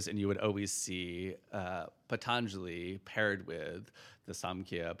hundred years, and you would always see Patanjali paired with the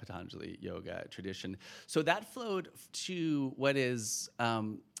Samkhya Patanjali yoga tradition. So that flowed to what is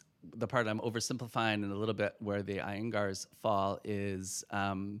the part I'm oversimplifying and a little bit where the Iyengars fall is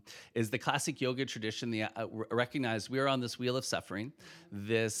the classic yoga tradition. The recognized we are on this wheel of suffering.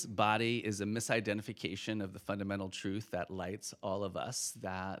 This body is a misidentification of the fundamental truth that lights all of us,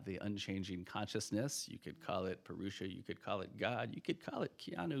 that the unchanging consciousness, you could call it Purusha, you could call it God, you could call it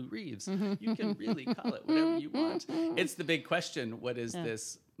Keanu Reeves, you can really call it whatever you want. It's the big question, what is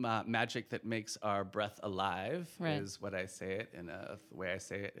this magic that makes our breath alive, is what I say it in the way I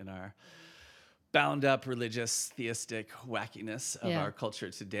say it in our bound up religious theistic wackiness of our culture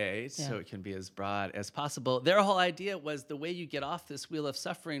today, so it can be as broad as possible. Their whole idea was the way you get off this wheel of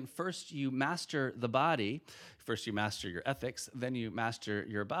suffering, first you master the body, first you master your ethics, then you master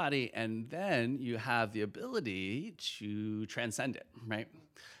your body, and then you have the ability to transcend it, right?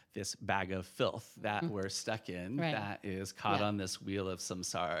 This bag of filth that we're stuck in, that is caught on this wheel of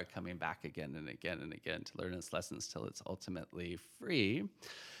samsara, coming back again and again and again to learn its lessons till it's ultimately free.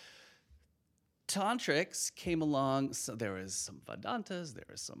 Tantrics came along, so there was some Vedantas, there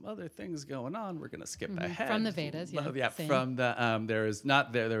was some other things going on. We're going to skip ahead. From the Vedas, from the, there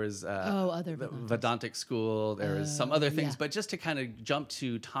was other the Vedantas. Vedantic school, there was some other things, but just to kind of jump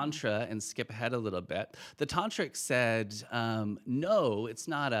to Tantra and skip ahead a little bit, the Tantrics said, no, it's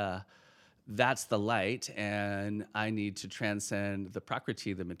not that's the light, and I need to transcend the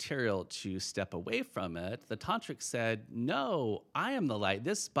prakriti, the material, to step away from it. The Tantric said, no, I am the light.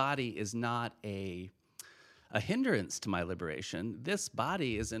 This body is not a hindrance to my liberation. This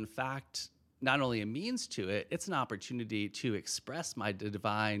body is, in fact, not only a means to it, it's an opportunity to express my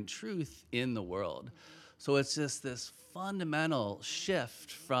divine truth in the world. So it's just this fundamental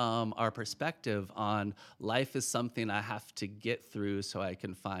shift from our perspective on life is something I have to get through so I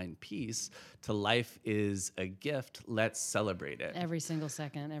can find peace, to life is a gift, let's celebrate it. Every single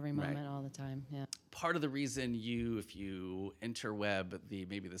second, every moment, all the time, Part of the reason if you interweb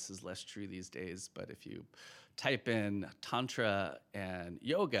maybe this is less true these days, but if you type in Tantra and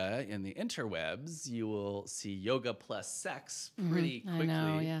yoga in the interwebs, you will see yoga plus sex pretty quickly.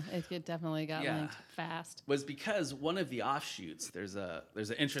 I know, it definitely got linked fast. Was because one of the offshoots, there's an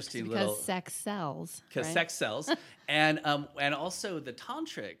interesting because sex sells. Because sex sells. And also the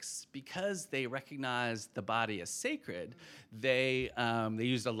Tantrics, because they recognize the body as sacred, they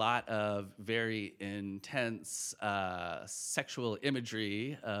used a lot of very intense sexual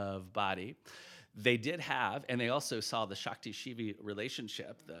imagery of body. They did have, and they also saw the Shakti-Shiva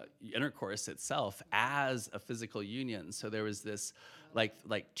relationship, the intercourse itself, as a physical union. So there was this, like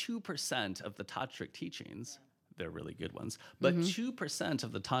 2% of the tantric teachings, they're really good ones, but 2%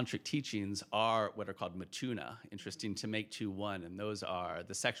 of the tantric teachings are what are called matuna, interesting, to make two one, and those are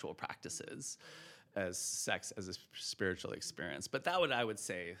the sexual practices as sex as a spiritual experience. But that I would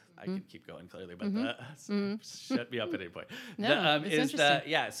say, I could keep going clearly, but shut me up at any point. No, it's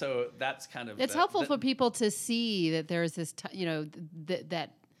interesting. So that's kind of... It's helpful for people to see that there's this, that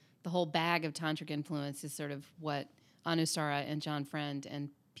the whole bag of tantric influence is sort of what Anusara and John Friend and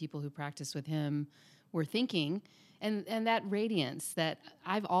people who practice with him were thinking. And that radiance that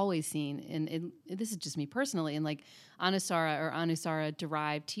I've always seen, in this is just me personally, in like Anusara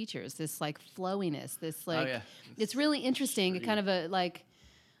derived teachers, this like flowiness, this like, it's really interesting, kind of a like,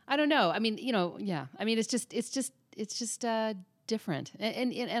 I don't know. I mean, I mean, it's just different.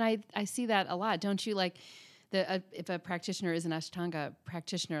 And I see that a lot. Don't you? Like, if a practitioner is an Ashtanga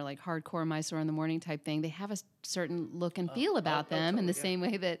practitioner, like hardcore Mysore in the morning type thing, they have a certain look and feel about them, in the same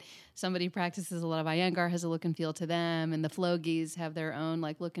way that somebody practices a lot of Iyengar has a look and feel to them, and the Flogis have their own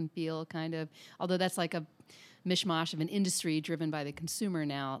like look and feel kind of, although that's like a mishmash of an industry driven by the consumer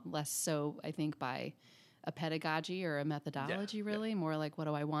now, less so I think by a pedagogy or a methodology, really, more like what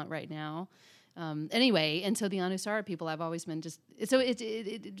do I want right now. Anyway, and so the Anusara people, I've always been just making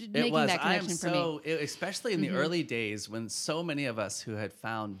that connection for me. Especially in the early days when so many of us who had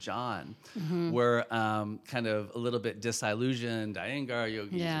found John were kind of a little bit disillusioned, Iyengar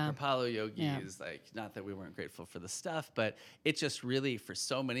yogis, or Kripalu yogis, like, not that we weren't grateful for the stuff, but it just really, for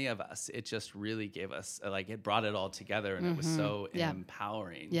so many of us, it just really gave us, like, it brought it all together, and it was so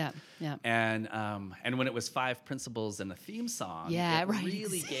empowering. And when it was 5 principles and a theme song, it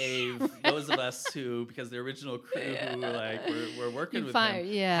really gave those of us who, because the original crew who like were working with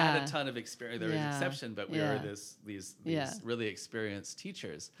him had a ton of experience. There was an exception, but we were these really experienced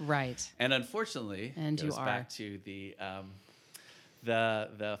teachers. Right. And unfortunately, and it goes back to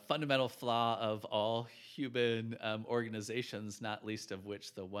the fundamental flaw of all human organizations, not least of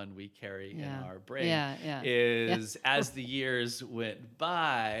which the one we carry in our brain, is as the years went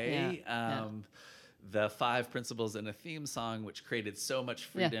by, the 5 principles in a theme song, which created so much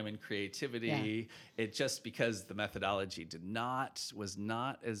freedom and creativity, it just, because the methodology was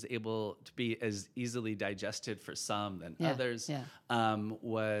not as able to be as easily digested for some than others,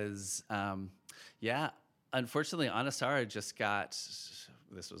 unfortunately, Anusara just got,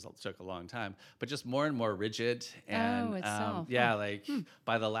 took a long time, but just more and more rigid. And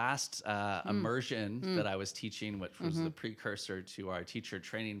by the last immersion that I was teaching, which was the precursor to our teacher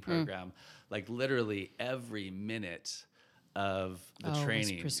training program, like literally every minute of the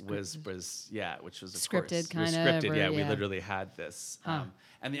training was which was of scripted, course scripted. We literally had this.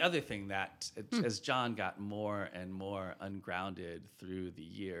 And the other thing that as John got more and more ungrounded through the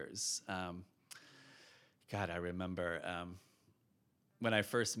years, God, I remember when I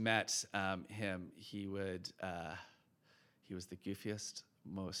first met him, he was the goofiest,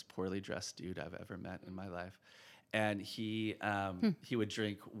 most poorly dressed dude I've ever met in my life. And he would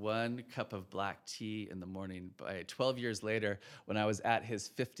drink 1 cup of black tea in the morning. By 12 years later, when I was at his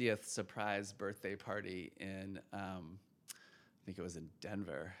 50th surprise birthday party in, I think it was in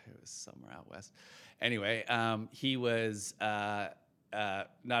Denver. It was somewhere out west. Anyway, he was not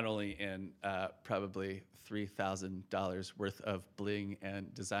only in probably $3,000 worth of bling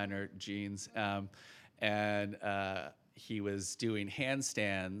and designer jeans, and he was doing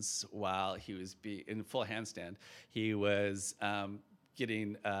handstands while he was in full handstand. He was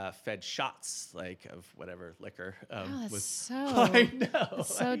getting fed shots like of whatever liquor. I know.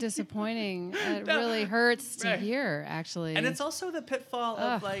 It's so disappointing. It really hurts to hear, actually. And it's also the pitfall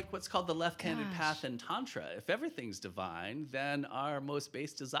of like what's called the left-handed path in Tantra. If everything's divine, then our most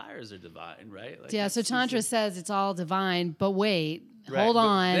base desires are divine, right? Like so Tantra says it's all divine, but wait. Hold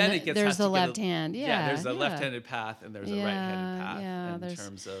on. There's the left hand. There's a left-handed path and there's a right-handed path in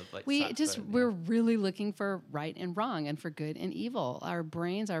terms of like we're really looking for right and wrong and for good and evil. Our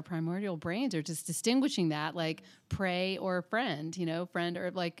brains, our primordial brains are just distinguishing that, like prey or friend, friend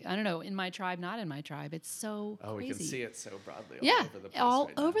or like, I don't know, in my tribe, not in my tribe. It's so crazy. We can see it so broadly all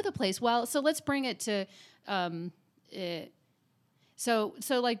over the place. Well, so let's bring it to bring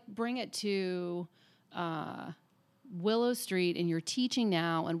it to Willow Street, and you're teaching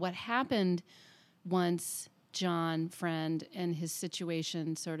now, and what happened once John Friend and his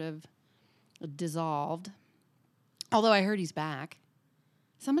situation sort of dissolved. Although I heard he's back.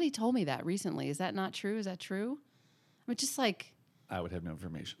 Somebody told me that recently. Is that not true? Is that true? I mean, just like... I would have no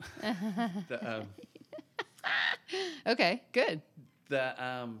information. Okay, good. What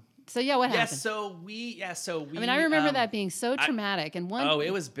happened? I mean, I remember that being so traumatic. And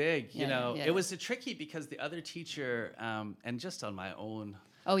it was big. It was tricky because the other teacher, and just on my own.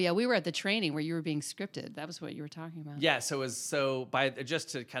 Oh yeah, we were at the training where you were being scripted. That was what you were talking about. Yeah, so it was just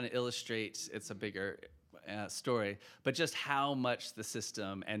to kind of illustrate, it's a bigger story, but just how much the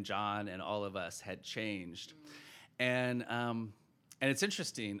system and John and all of us had changed, and it's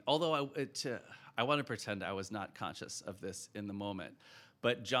interesting. Although I want to pretend I was not conscious of this in the moment.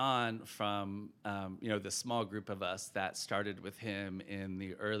 But John, from the small group of us that started with him in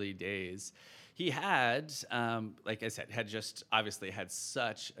the early days, he had, like I said, had just obviously had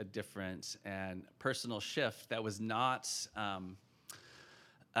such a different and personal shift that was not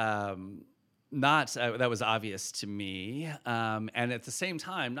that was obvious to me. And at the same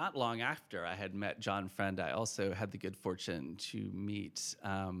time, not long after I had met John Friend, I also had the good fortune to meet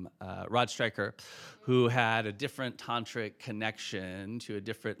Rod Stryker, who had a different tantric connection to a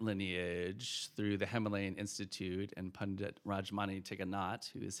different lineage through the Himalayan Institute and Pandit Rajmani Tiganath,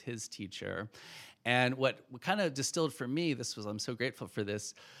 who is his teacher. And what kind of distilled for me, I'm so grateful for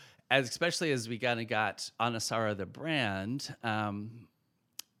this, especially as we kind of got Anusara the brand,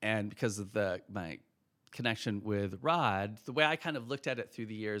 and because of my connection with Rod, the way I kind of looked at it through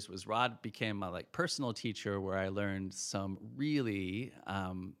the years was Rod became my personal teacher, where I learned some really,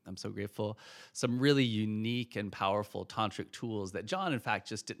 I'm so grateful, some really unique and powerful tantric tools that John, in fact,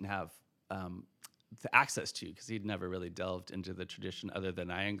 just didn't have the access to, because he'd never really delved into the tradition other than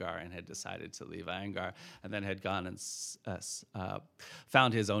Iyengar, and had decided to leave Iyengar, and then had gone and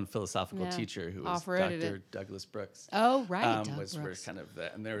found his own philosophical teacher, who was Dr. Douglas Brooks. Oh, right, was Brooks. Kind of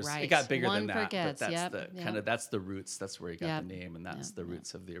and there was it got bigger than that, but that's that's the roots. That's where he got the name, and that's the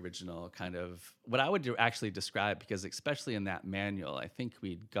roots of the original kind of what I would actually describe, because especially in that manual, I think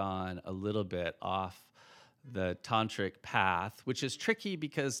we'd gone a little bit off the tantric path, which is tricky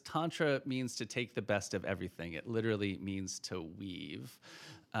because tantra means to take the best of everything. It literally means to weave.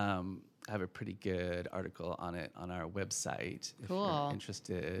 I have a pretty good article on it on our website if Cool. you're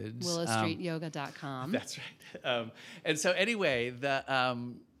interested. WillowStreetYoga.com. That's right. And so anyway,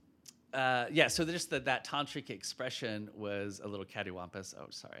 so just that tantric expression was a little cattywampus. Oh,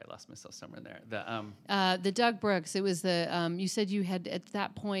 sorry, I lost myself somewhere in there. The Doug Brooks. It was you said you had at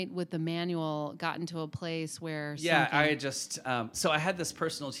that point with the manual gotten to a place where. Yeah, I just so I had this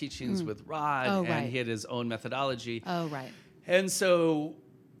personal teachings with Rod, and he had his own methodology. Oh, right. And so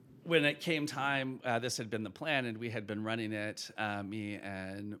when it came time, this had been the plan, and we had been running it. Me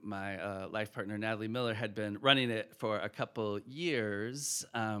and my life partner Natalie Miller had been running it for a couple years.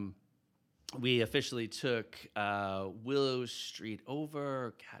 We officially took Willow Street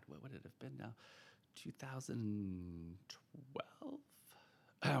over. God, what would it have been now? 2012.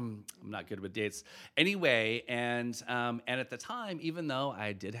 I'm not good with dates. Anyway, and at the time, even though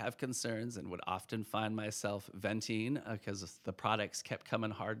I did have concerns and would often find myself venting because the products kept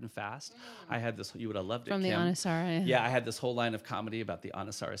coming hard and fast, I had this. You would have loved it, From the Kim. Anusara. Yeah, I had this whole line of comedy about the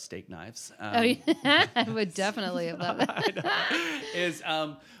Anusara steak knives. Oh, yeah. I would definitely have loved it.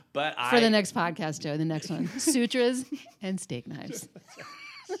 For the next podcast, Joe, the next one, sutras and steak knives.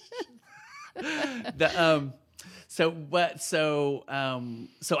 And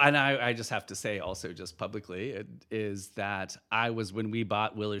I just have to say also just publicly is that when we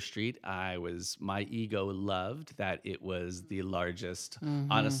bought Willow Street, my ego loved that it was the largest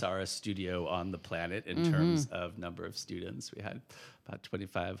Anusara studio on the planet in terms of number of students. We had about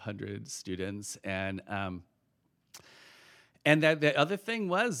 2,500 students, and that the other thing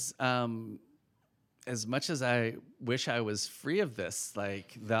was, as much as I wish I was free of this,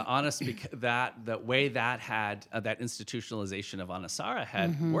 like the way that had that institutionalization of Anusara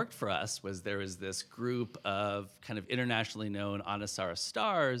had worked for us was there was this group of kind of internationally known Anusara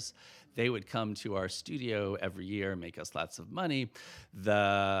stars. They would come to our studio every year, make us lots of money.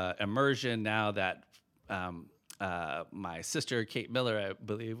 The immersion now that my sister, Kate Miller, I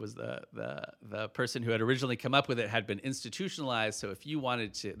believe, was the person who had originally come up with it, had been institutionalized. So if you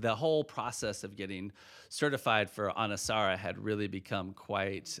wanted to, the whole process of getting certified for Anusara had really become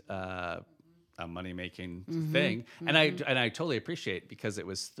quite a money-making thing. And I totally appreciate, because it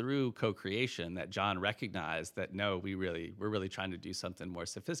was through co-creation that John recognized that, no, we're really trying to do something more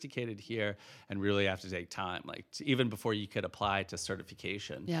sophisticated here, and really have to take time. Like even before you could apply to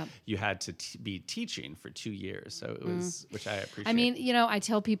certification, you had to be teaching for 2 years. So it was, which I appreciate. I mean, I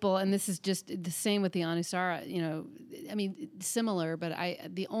tell people, and this is just the same with the Anusara, I mean, similar, but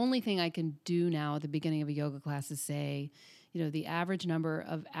the only thing I can do now at the beginning of a yoga class is say, the average number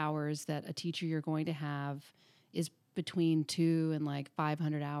of hours that a teacher you're going to have is between 2 and like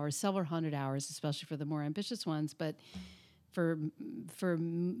 500 hours, several hundred hours, especially for the more ambitious ones. But for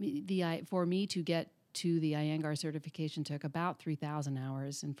me to get to the Iyengar certification took about 3,000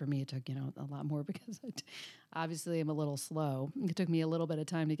 hours, and for me it took a lot more because obviously I'm a little slow. It took me a little bit of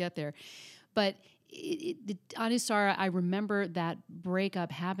time to get there, but the Anusara, I remember that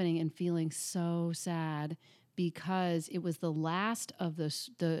breakup happening and feeling so sad, because it was the last of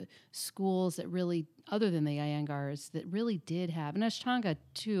the schools that really, other than the Iyengars, that really did have, and Ashtanga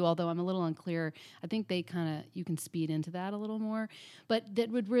too, although I'm a little unclear. I think they you can speed into that a little more, but that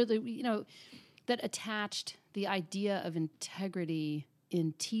would really, that attached the idea of integrity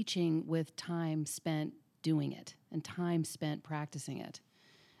in teaching with time spent doing it and time spent practicing it.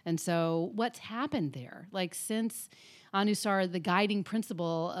 And so what's happened there? Like since Anusara, the guiding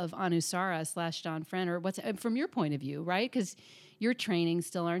principle of Anusara / John Friend, or what's from your point of view, right? Because you're training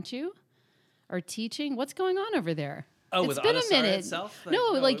still, aren't you? Or teaching? What's going on over there? Oh, it's with been Anusara a minute. itself?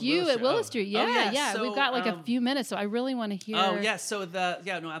 Like you at Willow Street. Yeah, Oh, yeah. yeah. So, we've got like a few minutes, so I really want to hear. Oh, yeah. So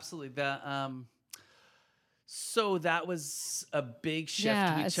absolutely. So that was a big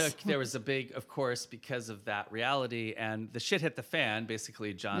shift we took. There was a big, of course, because of that reality, and the shit hit the fan.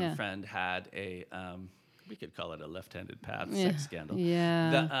 Basically, John Friend had a, we could call it a left-handed path sex scandal.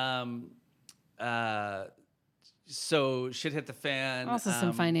 Yeah. So shit hit the fan. Also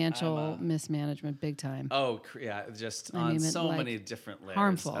some financial mismanagement, big time. Oh, yeah, just on so many different layers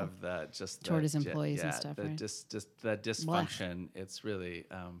harmful of toward his employees and stuff, right? Just the dysfunction. It's really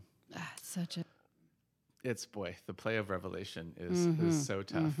such a. It's the play of Revelation is so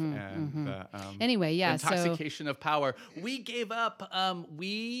tough, and anyway, yeah, intoxication of power. We gave up.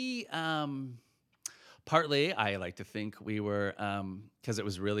 Partly, I like to think we were because it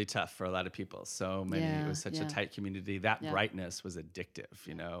was really tough for a lot of people. So many, it was such a tight community. That brightness was addictive.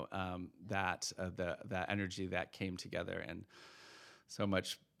 That energy that came together, and so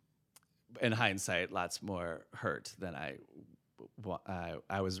much. In hindsight, lots more hurt than I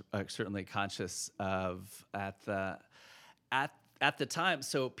was certainly conscious of at at the time,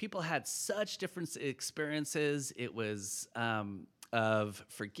 so people had such different experiences. It was of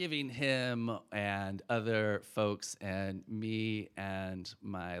forgiving him and other folks and me and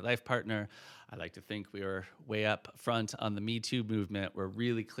my life partner. I like to think we were way up front on the Me Too movement. We're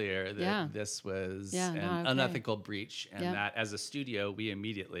really clear that this was an unethical breach, and that as a studio, we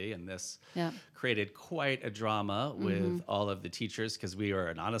immediately, and this created quite a drama with all of the teachers, because we were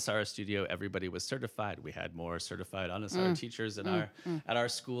an Anusara studio. Everybody was certified. We had more certified Anusara teachers at our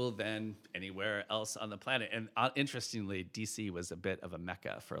school than anywhere else on the planet. And interestingly, DC was a bit of a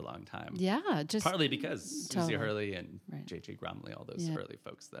mecca for a long time. Yeah, just partly because Susie Hurley and J.J. Gromley, all those early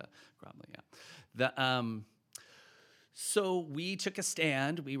folks. So we took a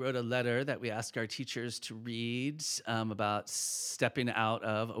stand. We wrote a letter that we asked our teachers to read about stepping out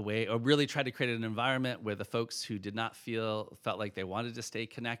of a way, or really try to create an environment where the folks who did not felt like they wanted to stay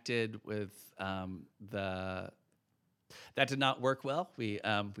connected with that did not work well. We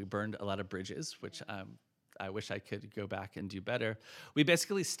burned a lot of bridges, which I wish I could go back and do better. We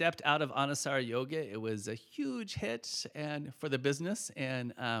basically stepped out of Anusara Yoga. It was a huge hit for the business,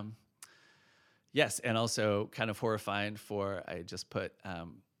 and yes, and also kind of horrifying I just put,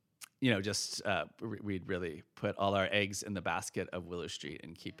 we'd really put all our eggs in the basket of Willow Street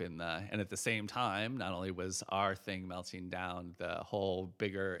and and at the same time, not only was our thing melting down, the whole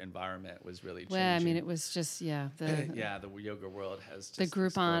bigger environment was really changing. Well, I mean, it was just, the yoga world has just the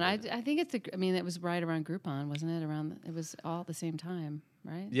Groupon. exploded. I think it was right around Groupon, wasn't it? It was all at the same time.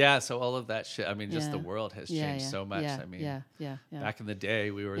 Right? Yeah, so all of that shit. I mean, just the world has changed so much. Yeah, I mean, back in the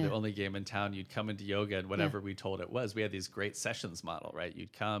day, we were the only game in town. You'd come into yoga, and whatever we told it was, we had these great sessions model, right?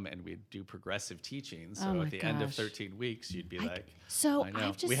 You'd come and we'd do progressive teaching. So at the end of 13 weeks, you'd be I know.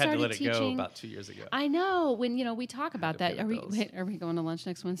 I've just we had to let it teaching, go about 2 years ago. I know. When we talk about that, are we going to lunch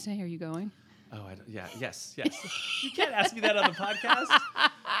next Wednesday? Are you going? Oh, yes. You can't ask me that on the podcast.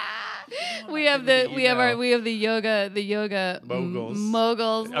 We have the yoga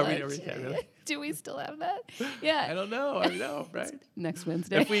moguls. Are we really? Do we still have that? Yeah. I don't know. I know, right? Next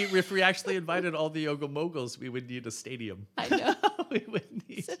Wednesday. If we actually invited all the yoga moguls, we would need a stadium. I know. We would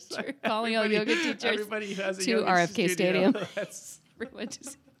need. That's true. Calling all yoga teachers everybody who has a to yoga RFK studio. Stadium. Everyone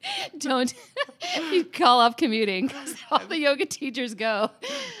just don't you call off commuting because all the yoga teachers go.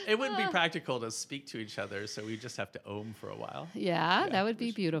 It wouldn't be practical to speak to each other, so we just have to ohm for a while. Yeah, that would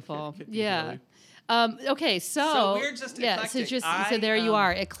be beautiful. Could be really. Okay, so we're just eclectic. So there you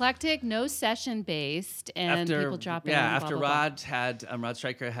are, eclectic, no session based, and people drop in. Yeah, and after blah, blah, Rod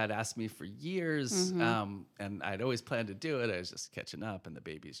Stryker had asked me for years, and I'd always planned to do it. I was just catching up, and the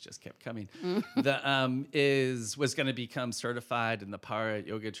babies just kept coming. Was going to become certified in the Para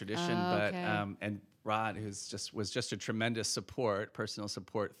yoga tradition, and Rod, was just a tremendous personal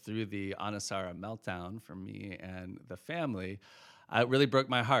support through the Anusara meltdown for me and the family. It really broke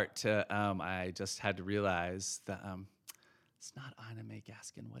my heart. I just had to realize that it's not Ina May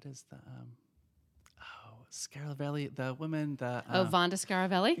Gaskin. What is the Scaravelli, the woman, Vonda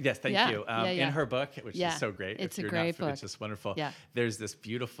Scaravelli? Yes, thank you. In her book, which is so great. It's a great book. It's just wonderful. Yeah. There's this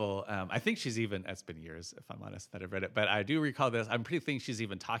beautiful, I think she's even, it's been years, if I'm honest, that I've read it, but I do recall this. I'm pretty think she's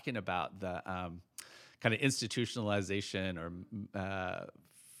even talking about the kind of institutionalization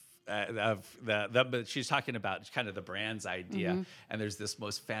but she's talking about kind of the brand's idea, and there's this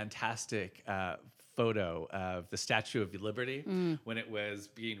most fantastic photo of the Statue of Liberty when it was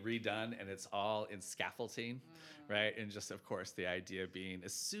being redone, and it's all in scaffolding, right? And just, of course, the idea being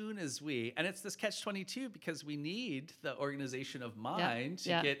as soon as and it's this catch-22 because we need the organization of mind to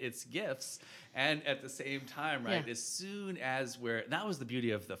get its gifts, and at the same time, right, as soon as that was the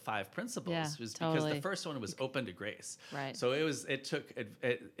beauty of the 5 principles, was because the first one was open to grace. Right. So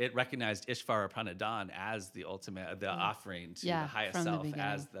it recognized Ishvara Pranadhan as the ultimate, the offering to the highest self,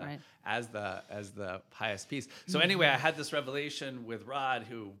 as the highest peace. So anyway, I had this revelation with Rod,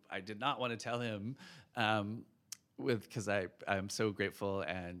 who I did not want to tell him, because I'm so grateful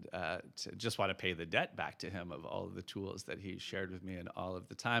and just want to pay the debt back to him of all of the tools that he shared with me and all of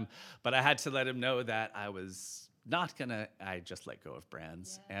the time. But I had to let him know that I was not I just let go of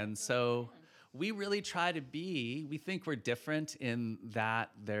brands. And so we really try to we think we're different in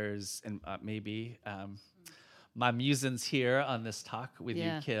that there's, and maybe my musings here on this talk with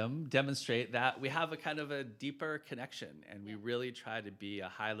you, Kim, demonstrate that we have a kind of a deeper connection, and we really try to be a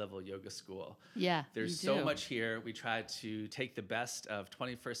high-level yoga school. Yeah, there's so much here. We try to take the best of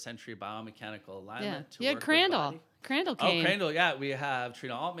 21st century biomechanical alignment to work Crandall. with body. Crandall Oh, came. Crandall, yeah. We have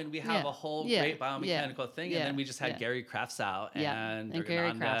Trina Altman. We have Yeah. a whole Yeah. great biomechanical thing. Yeah. And then we just had Yeah. Gary Krafsout Yeah. and And Gary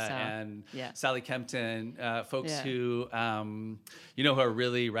Durgananda Krafsout. and Yeah. Sally Kempton, folks Yeah. who, who are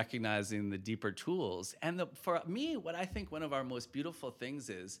really recognizing the deeper tools. And for me, what I think one of our most beautiful things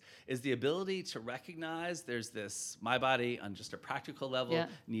is the ability to recognize there's this, my body on just a practical level Yeah.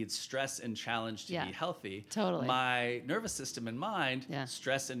 needs stress and challenge to Yeah. be healthy. Totally. My nervous system and mind, Yeah.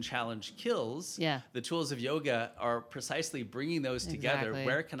 stress and challenge kills. Yeah. The tools of yoga are precisely bringing those together. Exactly.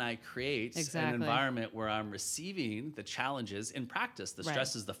 Where can I create Exactly. an environment where I'm receiving the challenges in practice, the Right.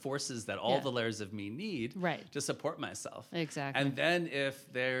 stresses, the forces that all Yeah. the layers of me need Right. to support myself. Exactly. And then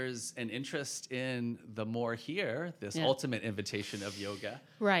if there's an interest in the more here, this Yeah. ultimate invitation of yoga,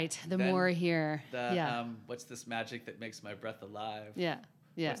 Right. The then more here. the Yeah. what's this magic that makes my breath alive? Yeah.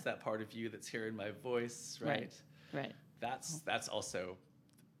 Yeah. What's that part of you that's hearing my voice, right? Right. That's also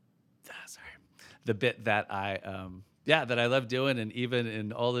the bit that that I love doing, and even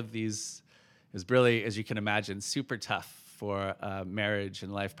in all of these is really, as you can imagine, super tough for a marriage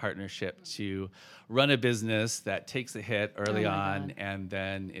and life partnership to run a business that takes a hit early my on God. and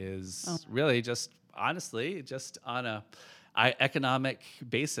then is really just honestly just on a economic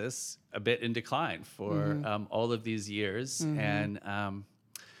basis a bit in decline for all of these years. And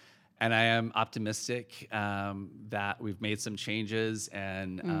I am optimistic that we've made some changes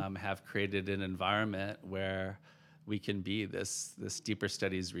and have created an environment where we can be this deeper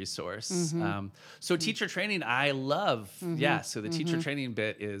studies resource. So teacher training, I love. Yeah, so the teacher training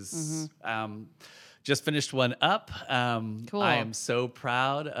bit is just finished one up. Cool. I am so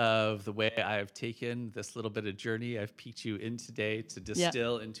proud of the way I've taken this little bit of journey I've piqued you in today to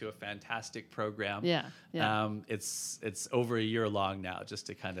distill into a fantastic program. Yeah. Yeah. It's over a year long now, just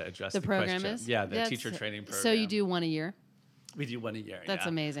to kind of address The program question. is? Yeah, the That's- teacher training program. So you do one a year? We do one a year. That's yeah.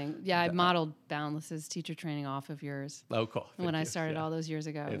 amazing. Yeah, I modeled Boundless's teacher training off of yours Oh, cool. when Thank I you. started Yeah. all those years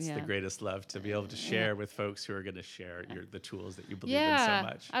ago. It's yeah. the greatest love to be able to share with folks who are going to share the tools that you believe Yeah, in so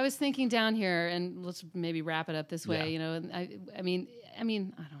much. I was thinking down here, and let's maybe wrap it up this way. Yeah. You know, and I mean, I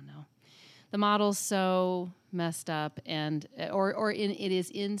don't know. The model's so messed up, and it is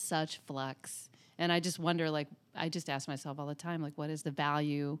in such flux, and I just wonder, like, I just ask myself all the time, like, what is the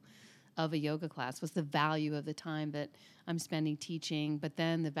value of a yoga class? What's the value of the time that I'm spending teaching? But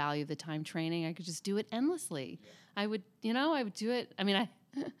then the value of the time training, I could just do it endlessly. I would do it. I mean,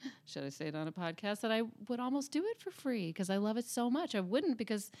 should I say it on a podcast that I would almost do it for free because I love it so much. I wouldn't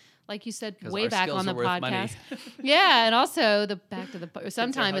because, like you said, way our back skills on the are worth money. podcast. Yeah, and also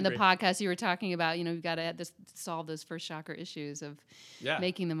sometime in the hungry. podcast you were talking about, you've got to solve those first chakra issues of Yeah.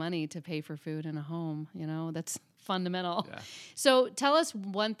 making the money to pay for food in a home. That's fundamental. Yeah. So tell us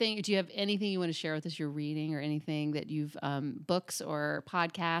one thing. Do you have anything you want to share with us you're reading, or anything that you've books or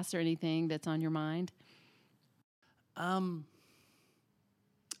podcasts or anything that's on your mind?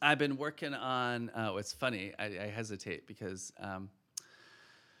 I've been working on. It's funny. I hesitate because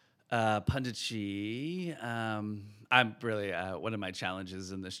Panditji. I'm really one of my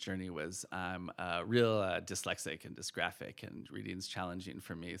challenges in this journey was I'm real dyslexic and dysgraphic, and reading's challenging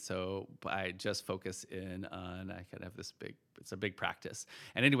for me. So I just focus in on. I kind of have this big. It's a big practice.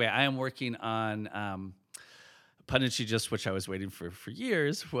 And anyway, I am working on. Panditji, which I was waiting for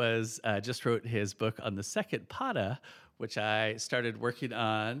years, was just wrote his book on the second pada, which I started working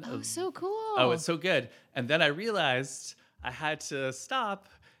on. Oh, so cool. Oh, it's so good. And then I realized I had to stop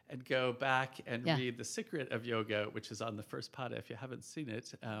and go back and read The Secret of Yoga, which is on the first pada. If you haven't seen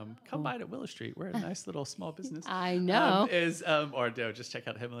it, come by to Willow Street. We're a nice little small business. I know. Just check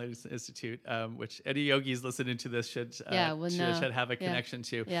out Himalayan Institute, which any yogis listening to this should have a connection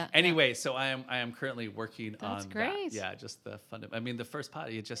to. Yeah, Anyway, so I am currently working That's on great. that. Yeah, just the fun. I mean, the first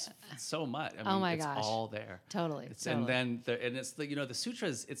pada, you just so much. I mean, Oh my it's gosh. all there. Totally. And then it's the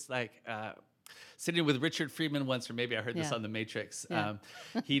sutras. It's like sitting with Richard Friedman once, or maybe I heard this Yeah. on The Matrix. Yeah.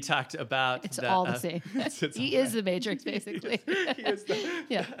 He talked about It's all the same. He is the Matrix, basically. He is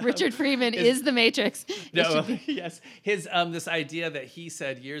the, Richard Freeman is the Matrix. No, yes. His this idea that he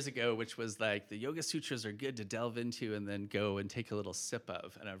said years ago, which was like the Yoga Sutras are good to delve into and then go and take a little sip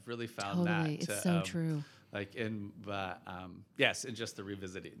of, and I've really found Totally. that. It's so true. Like in in just the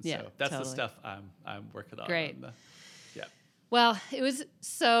revisiting. Yeah, So that's totally. the stuff I'm working on. Great. Yeah. Well, it was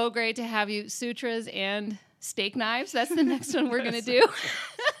so great to have you. Sutras and steak knives. That's the next one we're going to do.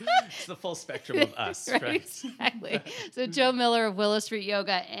 It's the full spectrum of us, right? Exactly. So Joe Miller of Willow Street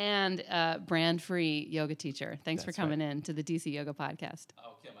Yoga and brand-free yoga teacher. Thanks for That's coming in to the DC Yoga Podcast.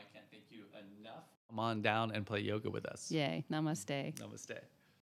 Oh, Kim, I can't thank you enough. Come on down and play yoga with us. Yay. Namaste. Namaste.